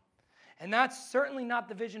to me. And that's certainly not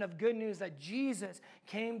the vision of good news that Jesus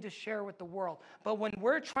came to share with the world. But when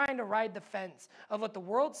we're trying to ride the fence of what the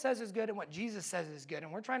world says is good and what Jesus says is good,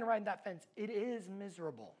 and we're trying to ride that fence, it is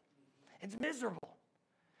miserable. It's miserable.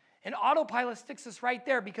 And autopilot sticks us right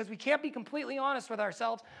there because we can't be completely honest with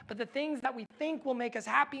ourselves, but the things that we think will make us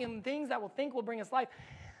happy and things that we'll think will bring us life,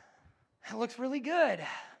 it looks really good.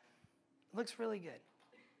 It looks really good.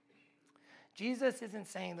 Jesus isn't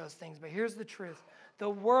saying those things, but here's the truth. The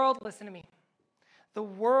world, listen to me, the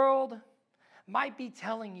world might be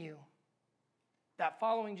telling you that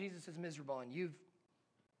following Jesus is miserable and you've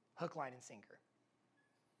hook, line, and sinker.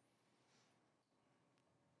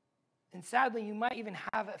 And sadly, you might even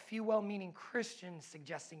have a few well-meaning Christians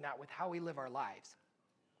suggesting that with how we live our lives.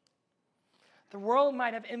 The world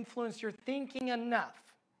might have influenced your thinking enough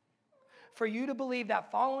for you to believe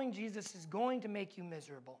that following Jesus is going to make you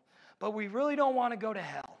miserable. But we really don't want to go to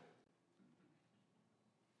hell.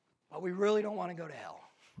 But we really don't want to go to hell.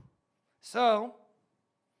 So,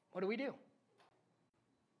 what do?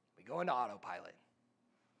 We go into autopilot.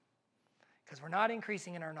 Because we're not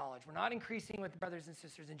increasing in our knowledge. We're not increasing with brothers and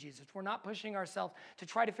sisters in Jesus. We're not pushing ourselves to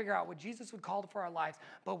try to figure out what Jesus would call for our lives.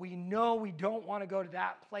 But we know we don't want to go to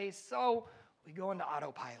that place, so we go into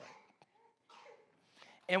autopilot.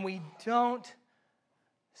 And we don't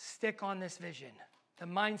stick on this vision. The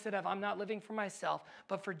mindset of I'm not living for myself,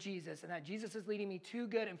 but for Jesus, and that Jesus is leading me to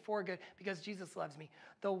good and for good because Jesus loves me.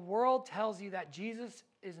 The world tells you that Jesus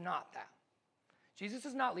is not that. Jesus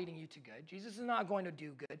is not leading you to good. Jesus is not going to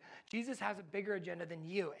do good. Jesus has a bigger agenda than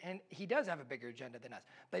you, and he does have a bigger agenda than us.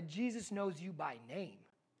 But Jesus knows you by name.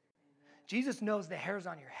 Jesus knows the hairs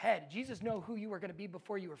on your head. Jesus knows who you were going to be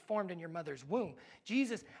before you were formed in your mother's womb.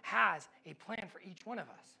 Jesus has a plan for each one of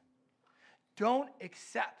us. Don't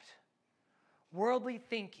accept worldly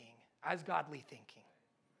thinking as godly thinking.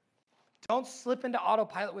 Don't slip into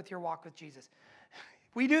autopilot with your walk with Jesus.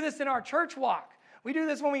 We do this in our church walk. We do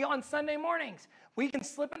this when we on Sunday mornings. We can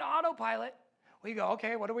slip into autopilot. We go,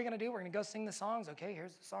 okay, what are we going to do? We're going to go sing the songs. Okay,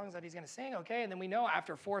 here's the songs that he's going to sing. Okay, and then we know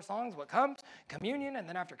after 4 songs what comes? Communion, and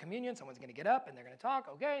then after communion, someone's going to get up and they're going to talk.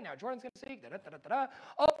 Okay, now Jordan's going to sing. Da-da-da-da-da.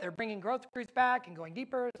 Oh, they're bringing growth groups back and going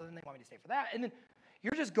deeper, so then they want me to stay for that. And then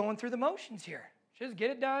you're just going through the motions here. Just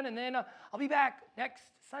get it done, and then I'll be back next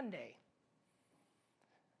Sunday.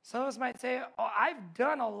 Some of us might say, oh, I've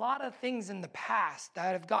done a lot of things in the past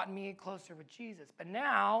that have gotten me closer with Jesus, but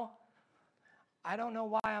now I don't know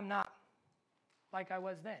why I'm not like I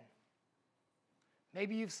was then.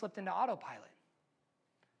 Maybe you've slipped into autopilot.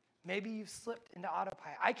 Maybe you've slipped into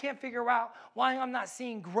autopilot. I can't figure out why I'm not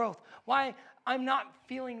seeing growth, why I'm not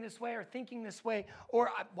feeling this way or thinking this way, or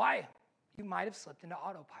why you might have slipped into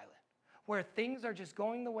autopilot, where things are just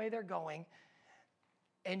going the way they're going,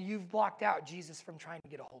 and you've blocked out Jesus from trying to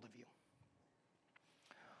get a hold of you.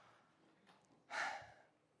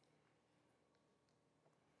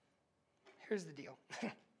 Here's the deal.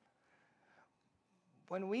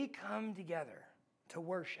 When we come together to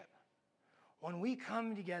worship, when we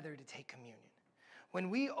come together to take communion, when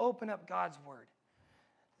we open up God's word,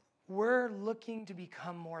 we're looking to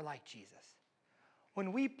become more like Jesus.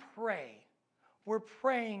 When we pray, we're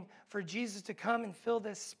praying for Jesus to come and fill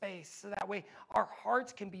this space so that way our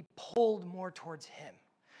hearts can be pulled more towards him.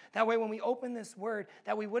 That way when we open this word,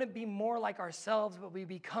 that we wouldn't be more like ourselves, but we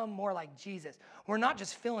become more like Jesus. We're not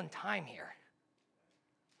just filling time here.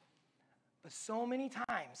 But so many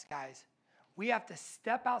times, guys, we have to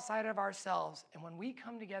step outside of ourselves, and when we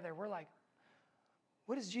come together, we're like,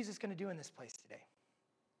 what is Jesus going to do in this place today?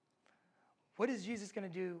 What is Jesus going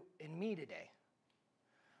to do in me today?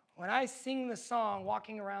 When I sing the song,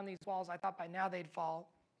 Walking Around These Walls, I thought by now they'd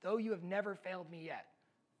fall, though you have never failed me yet.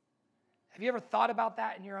 Have you ever thought about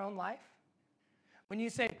that in your own life? When you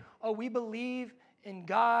say, oh, we believe in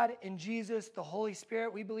God, in Jesus, the Holy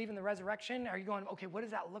Spirit, we believe in the resurrection, are you going, okay, what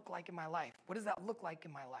does that look like in my life? What does that look like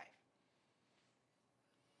in my life?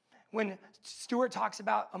 When Stuart talks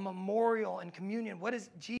about a memorial and communion, what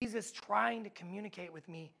is Jesus trying to communicate with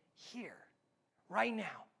me here, right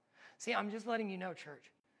now? See, I'm just letting you know,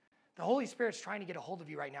 church. The Holy Spirit's trying to get a hold of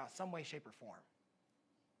you right now in some way, shape, or form.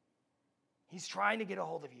 He's trying to get a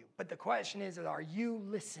hold of you. But the question is, are you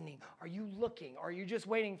listening? Are you looking? Or are you just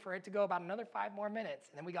waiting for it to go about another 5 more minutes,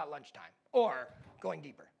 and then we got lunchtime? Or going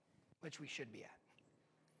deeper, which we should be at.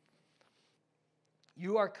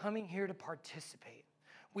 You are coming here to participate.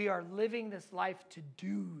 We are living this life to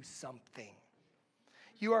do something.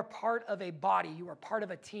 You are part of a body. You are part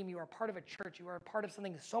of a team. You are part of a church. You are a part of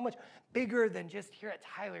something so much bigger than just here at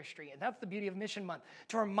Tyler Street. And that's the beauty of Mission Month,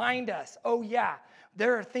 to remind us, oh yeah,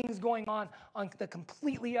 there are things going on the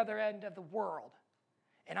completely other end of the world.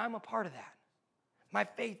 And I'm a part of that. My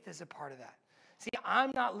faith is a part of that. See,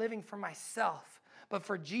 I'm not living for myself, but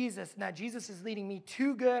for Jesus. And that Jesus is leading me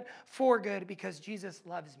to good, for good, because Jesus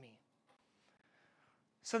loves me.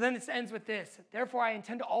 So then it ends with this. Therefore, I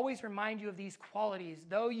intend to always remind you of these qualities,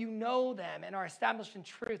 though you know them and are established in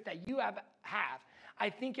truth that you have.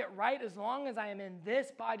 I think it right, as long as I am in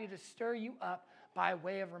this body, to stir you up by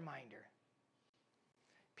way of reminder.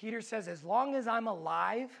 Peter says, as long as I'm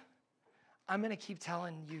alive, I'm going to keep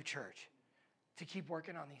telling you, church, to keep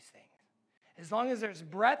working on these things. As long as there's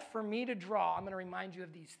breath for me to draw, I'm going to remind you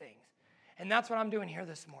of these things. And that's what I'm doing here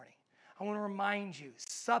this morning. I want to remind you,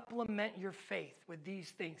 supplement your faith with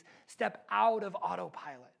these things. Step out of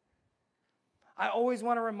autopilot. I always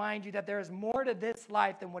want to remind you that there is more to this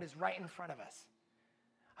life than what is right in front of us.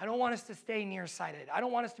 I don't want us to stay nearsighted. I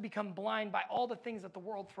don't want us to become blind by all the things that the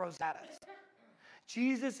world throws at us.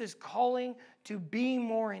 Jesus is calling to be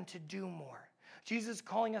more and to do more. Jesus is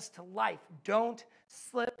calling us to life. Don't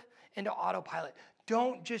slip into autopilot.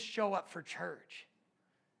 Don't just show up for church.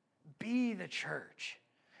 Be the church.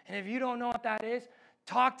 And if you don't know what that is,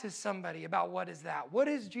 talk to somebody about what is that. What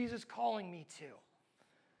is Jesus calling me to?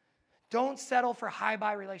 Don't settle for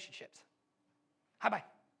hi-bye relationships. Hi-bye.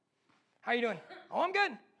 How are you doing? Oh, I'm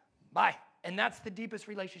good. Bye. And that's the deepest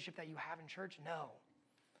relationship that you have in church? No.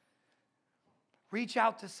 Reach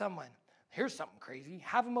out to someone. Here's something crazy.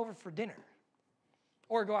 Have them over for dinner.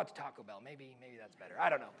 Or go out to Taco Bell. Maybe that's better. I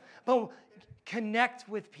don't know. But connect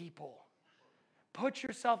with people. Put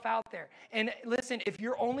yourself out there. And listen, if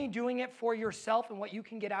you're only doing it for yourself and what you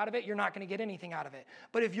can get out of it, you're not going to get anything out of it.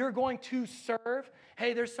 But if you're going to serve,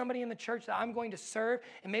 hey, there's somebody in the church that I'm going to serve,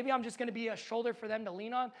 and maybe I'm just going to be a shoulder for them to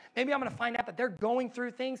lean on. Maybe I'm going to find out that they're going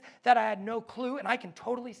through things that I had no clue, and I can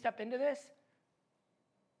totally step into this.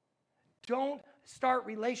 Don't start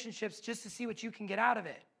relationships just to see what you can get out of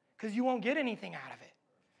it, because you won't get anything out of it.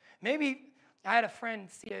 Maybe I had a friend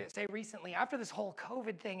say recently, after this whole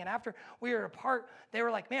COVID thing and after we were apart, they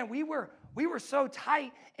were like, man, we were so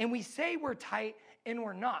tight, and we say we're tight and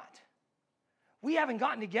we're not. We haven't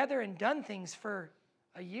gotten together and done things for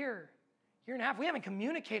a year and a half. We haven't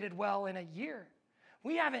communicated well in a year.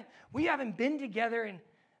 We haven't been together, and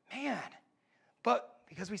man, but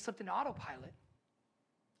because we slipped into autopilot,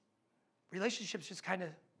 relationships just kind of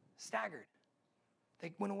staggered.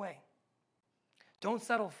 They went away. Don't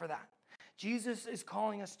settle for that. Jesus is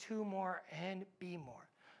calling us to more and be more.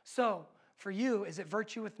 So, for you, is it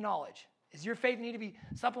virtue with knowledge? Does your faith need to be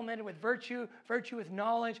supplemented with virtue, virtue with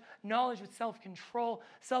knowledge, knowledge with self-control,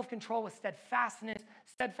 self-control with steadfastness,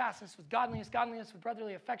 steadfastness with godliness, godliness with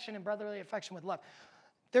brotherly affection, and brotherly affection with love?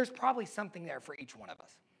 There's probably something there for each one of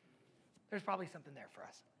us. There's probably something there for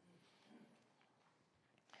us.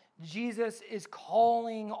 Jesus is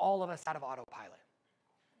calling all of us out of autopilot.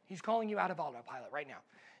 He's calling you out of autopilot right now.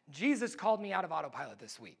 Jesus called me out of autopilot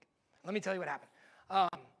this week. Let me tell you what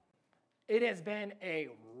happened. It has been a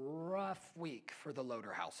rough week for the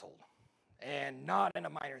Loder household, and not in a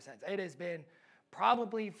minor sense. It has been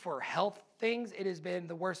probably, for health things, it has been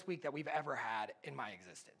the worst week that we've ever had in my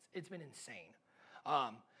existence. It's been insane.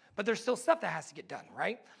 But there's still stuff that has to get done,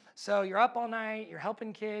 right? So you're up all night, you're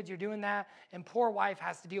helping kids, you're doing that, and poor wife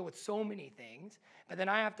has to deal with so many things. But then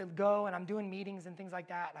I have to go, and I'm doing meetings and things like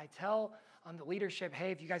that, and I tell the leadership,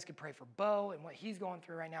 hey, if you guys could pray for Bo and what he's going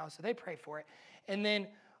through right now, so they pray for it. And then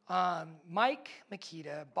Mike,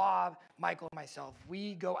 Makita, Bob, Michael, and myself,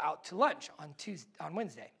 we go out to lunch on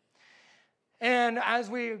Wednesday. And as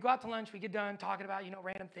we go out to lunch, we get done talking about,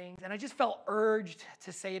 random things, and I just felt urged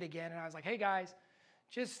to say it again, and I was like, hey, guys,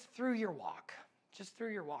 just through your walk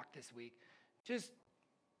this week, just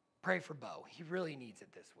pray for Bo. He really needs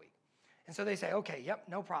it this week. And so they say, okay, yep,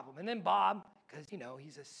 no problem. And then Bob, because,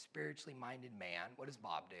 he's a spiritually minded man. What does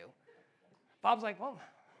Bob do? Bob's like, well,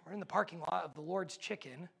 we're in the parking lot of the Lord's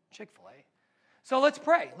Chicken, Chick-fil-A. So let's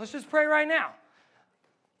pray. Let's just pray right now.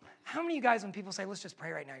 How many of you guys, when people say, let's just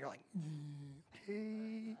pray right now, you're like,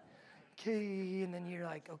 okay, and then you're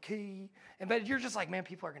like, okay. But you're just like, man,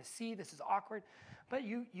 people are going to see, this is awkward. But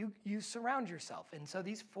you surround yourself. And so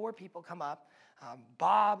these 4 people come up,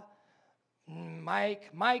 Bob, Mike,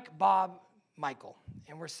 Bob, Michael.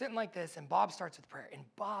 And we're sitting like this, and Bob starts with prayer. And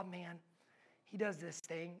Bob, man, he does this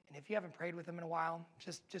thing. And if you haven't prayed with him in a while,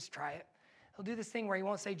 just try it. He'll do this thing where he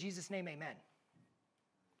won't say Jesus' name, amen,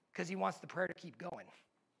 because he wants the prayer to keep going.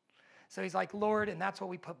 So he's like, Lord, and that's what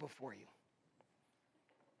we put before you.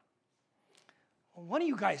 well, one of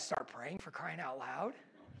you guys start praying, for crying out loud.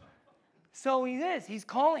 So he's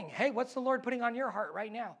calling, hey, what's the Lord putting on your heart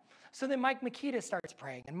right now? So then Mike Makita starts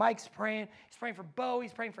praying, and Mike's praying. He's praying for Bo.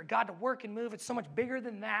 He's praying for God to work and move. It's so much bigger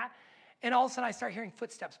than that. And all of a sudden, I start hearing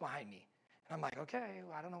footsteps behind me. And I'm like, okay,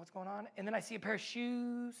 well, I don't know what's going on. And then I see a pair of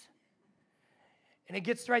shoes, and it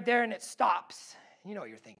gets right there, and it stops. And you know what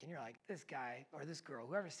you're thinking. You're like, this guy or this girl,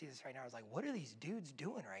 whoever sees this right now, is like, what are these dudes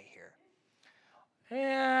doing right here?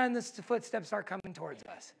 And the footsteps start coming towards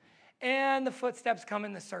us. And the footsteps come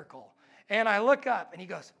in the circle. And I look up, and he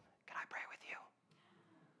goes, can I pray with you?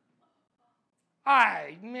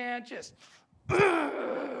 Just,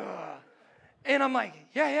 and I'm like,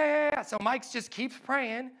 yeah. So Mike just keeps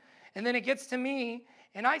praying, and then it gets to me,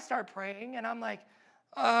 and I start praying, and I'm like,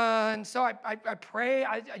 and so I pray.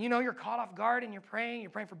 You're caught off guard, and you're praying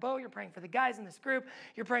for Bo, you're praying for the guys in this group,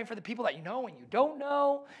 you're praying for the people that you know and you don't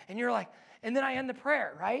know, and you're like, and then I end the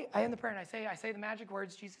prayer, right? I end the prayer, and I say the magic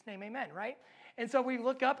words, Jesus' name, amen, right? And so we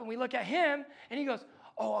look up, and we look at him, and he goes,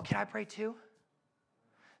 oh, can I pray too?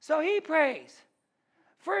 So he prays.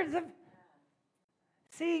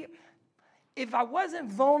 See, if I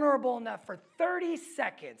wasn't vulnerable enough for 30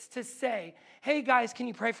 seconds to say, hey guys, can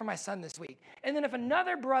you pray for my son this week? And then if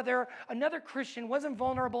another brother, another Christian wasn't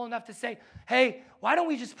vulnerable enough to say, hey, why don't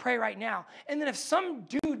we just pray right now? And then if some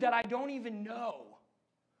dude that I don't even know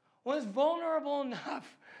was vulnerable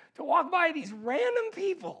enough to walk by these random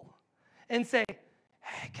people and say,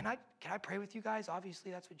 hey, can I pray with you guys?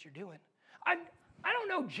 Obviously, that's what you're doing. I don't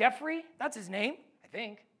know Jeffrey. That's his name, I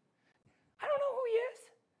think. I don't know who he is.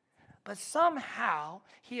 But somehow,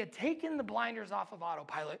 he had taken the blinders off of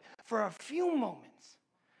autopilot for a few moments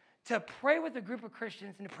to pray with a group of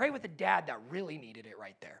Christians and to pray with a dad that really needed it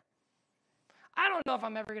right there. I don't know if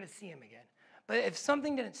I'm ever going to see him again. But if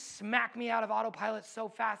something didn't smack me out of autopilot so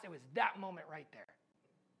fast, it was that moment right there.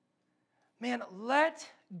 Man, let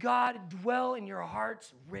God dwell in your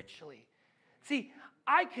hearts richly. See,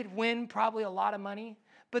 I could win probably a lot of money,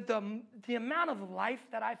 but the amount of life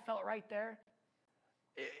that I felt right there,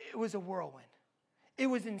 it was a whirlwind. It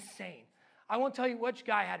was insane. I won't tell you which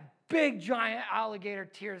guy had big, giant alligator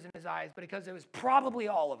tears in his eyes, but because it was probably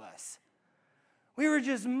all of us. We were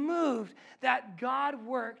just moved that God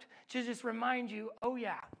worked to just remind you, oh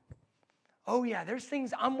yeah, there's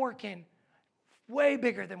things I'm working way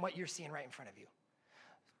bigger than what you're seeing right in front of you.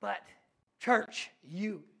 But church,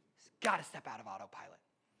 you got to step out of autopilot.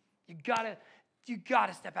 You got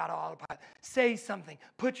to step out of autopilot. Say something.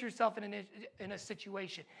 Put yourself in a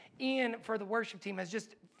situation. Ian, for the worship team, has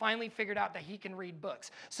just finally figured out that he can read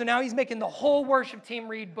books. So now he's making the whole worship team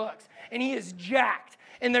read books. And he is jacked.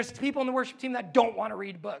 And there's people in the worship team that don't want to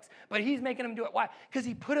read books. But he's making them do it. Why? Because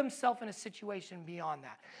he put himself in a situation beyond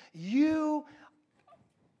that.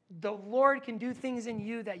 The Lord can do things in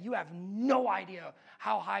you that you have no idea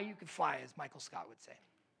how high you could fly, as Michael Scott would say.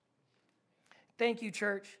 Thank you,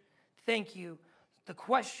 church. Thank you. The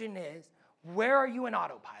question is, where are you in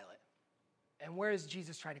autopilot? And where is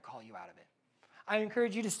Jesus trying to call you out of it? I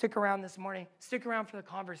encourage you to stick around this morning. Stick around for the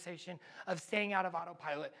conversation of staying out of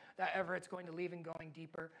autopilot, that Everett's going to leave and going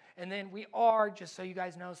deeper. And then we are, just so you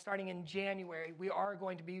guys know, starting in January, we are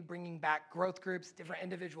going to be bringing back growth groups, different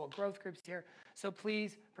individual growth groups here. So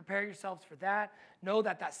please prepare yourselves for that. Know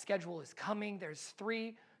that that schedule is coming. There's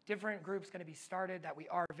 3 different groups going to be started that we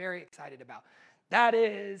are very excited about. That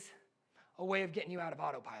is a way of getting you out of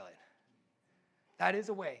autopilot. That is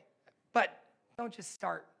a way. But don't just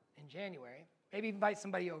start in January. Maybe invite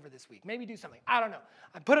somebody over this week. Maybe do something. I don't know.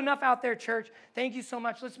 I put enough out there, church. Thank you so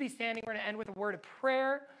much. Let's be standing. We're going to end with a word of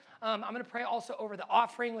prayer. I'm going to pray also over the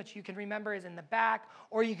offering, which you can remember is in the back,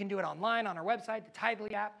 or you can do it online on our website, the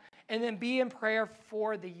Tithely app, and then be in prayer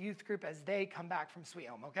for the youth group as they come back from Sweet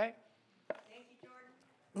Home, okay? Thank you, Jordan.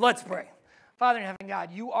 Let's pray. Father in heaven,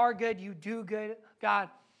 God, you are good. You do good. God,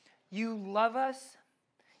 you love us.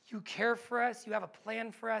 You care for us. You have a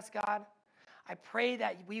plan for us, God. I pray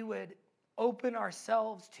that we would open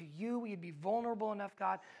ourselves to you. We'd be vulnerable enough,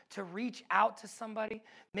 God, to reach out to somebody.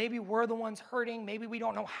 Maybe we're the ones hurting. Maybe we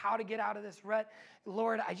don't know how to get out of this rut.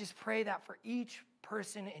 Lord, I just pray that for each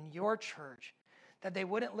person in your church, that they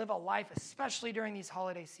wouldn't live a life, especially during these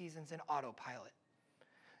holiday seasons, in autopilot.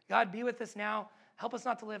 God, be with us now. Help us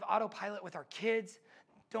not to live autopilot with our kids.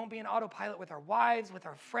 Don't be an autopilot with our wives, with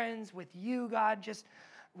our friends, with you, God. Just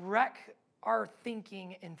wreck our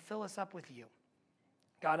thinking and fill us up with you.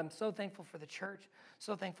 God, I'm so thankful for the church,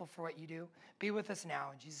 so thankful for what you do. Be with us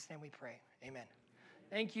now. In Jesus' name we pray. Amen.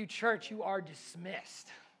 Thank you, church. You are dismissed.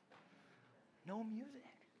 No music.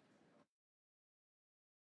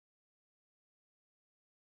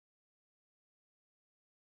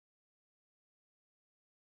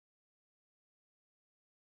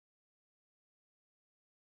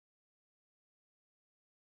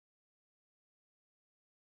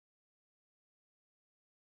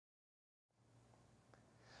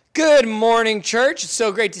 Good morning, church. It's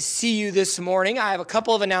so great to see you this morning. I have a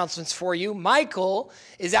couple of announcements for you. Michael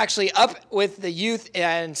is actually up with the youth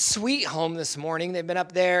in Sweet Home this morning. They've been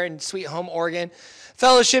up there in Sweet Home, Oregon,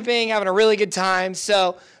 fellowshipping, having a really good time.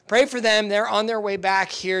 So pray for them. They're on their way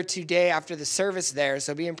back here today after the service there.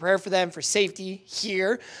 So be in prayer for them for safety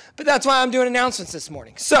here. But that's why I'm doing announcements this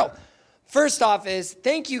morning. So first off is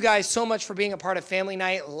thank you guys so much for being a part of family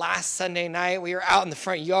night last Sunday night. We were out in the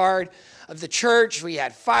front yard of the church. We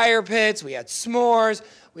had fire pits, we had s'mores,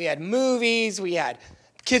 we had movies,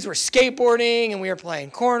 kids were skateboarding, and we were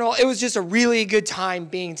playing cornhole. It was just a really good time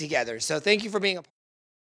being together. So thank you for being a part.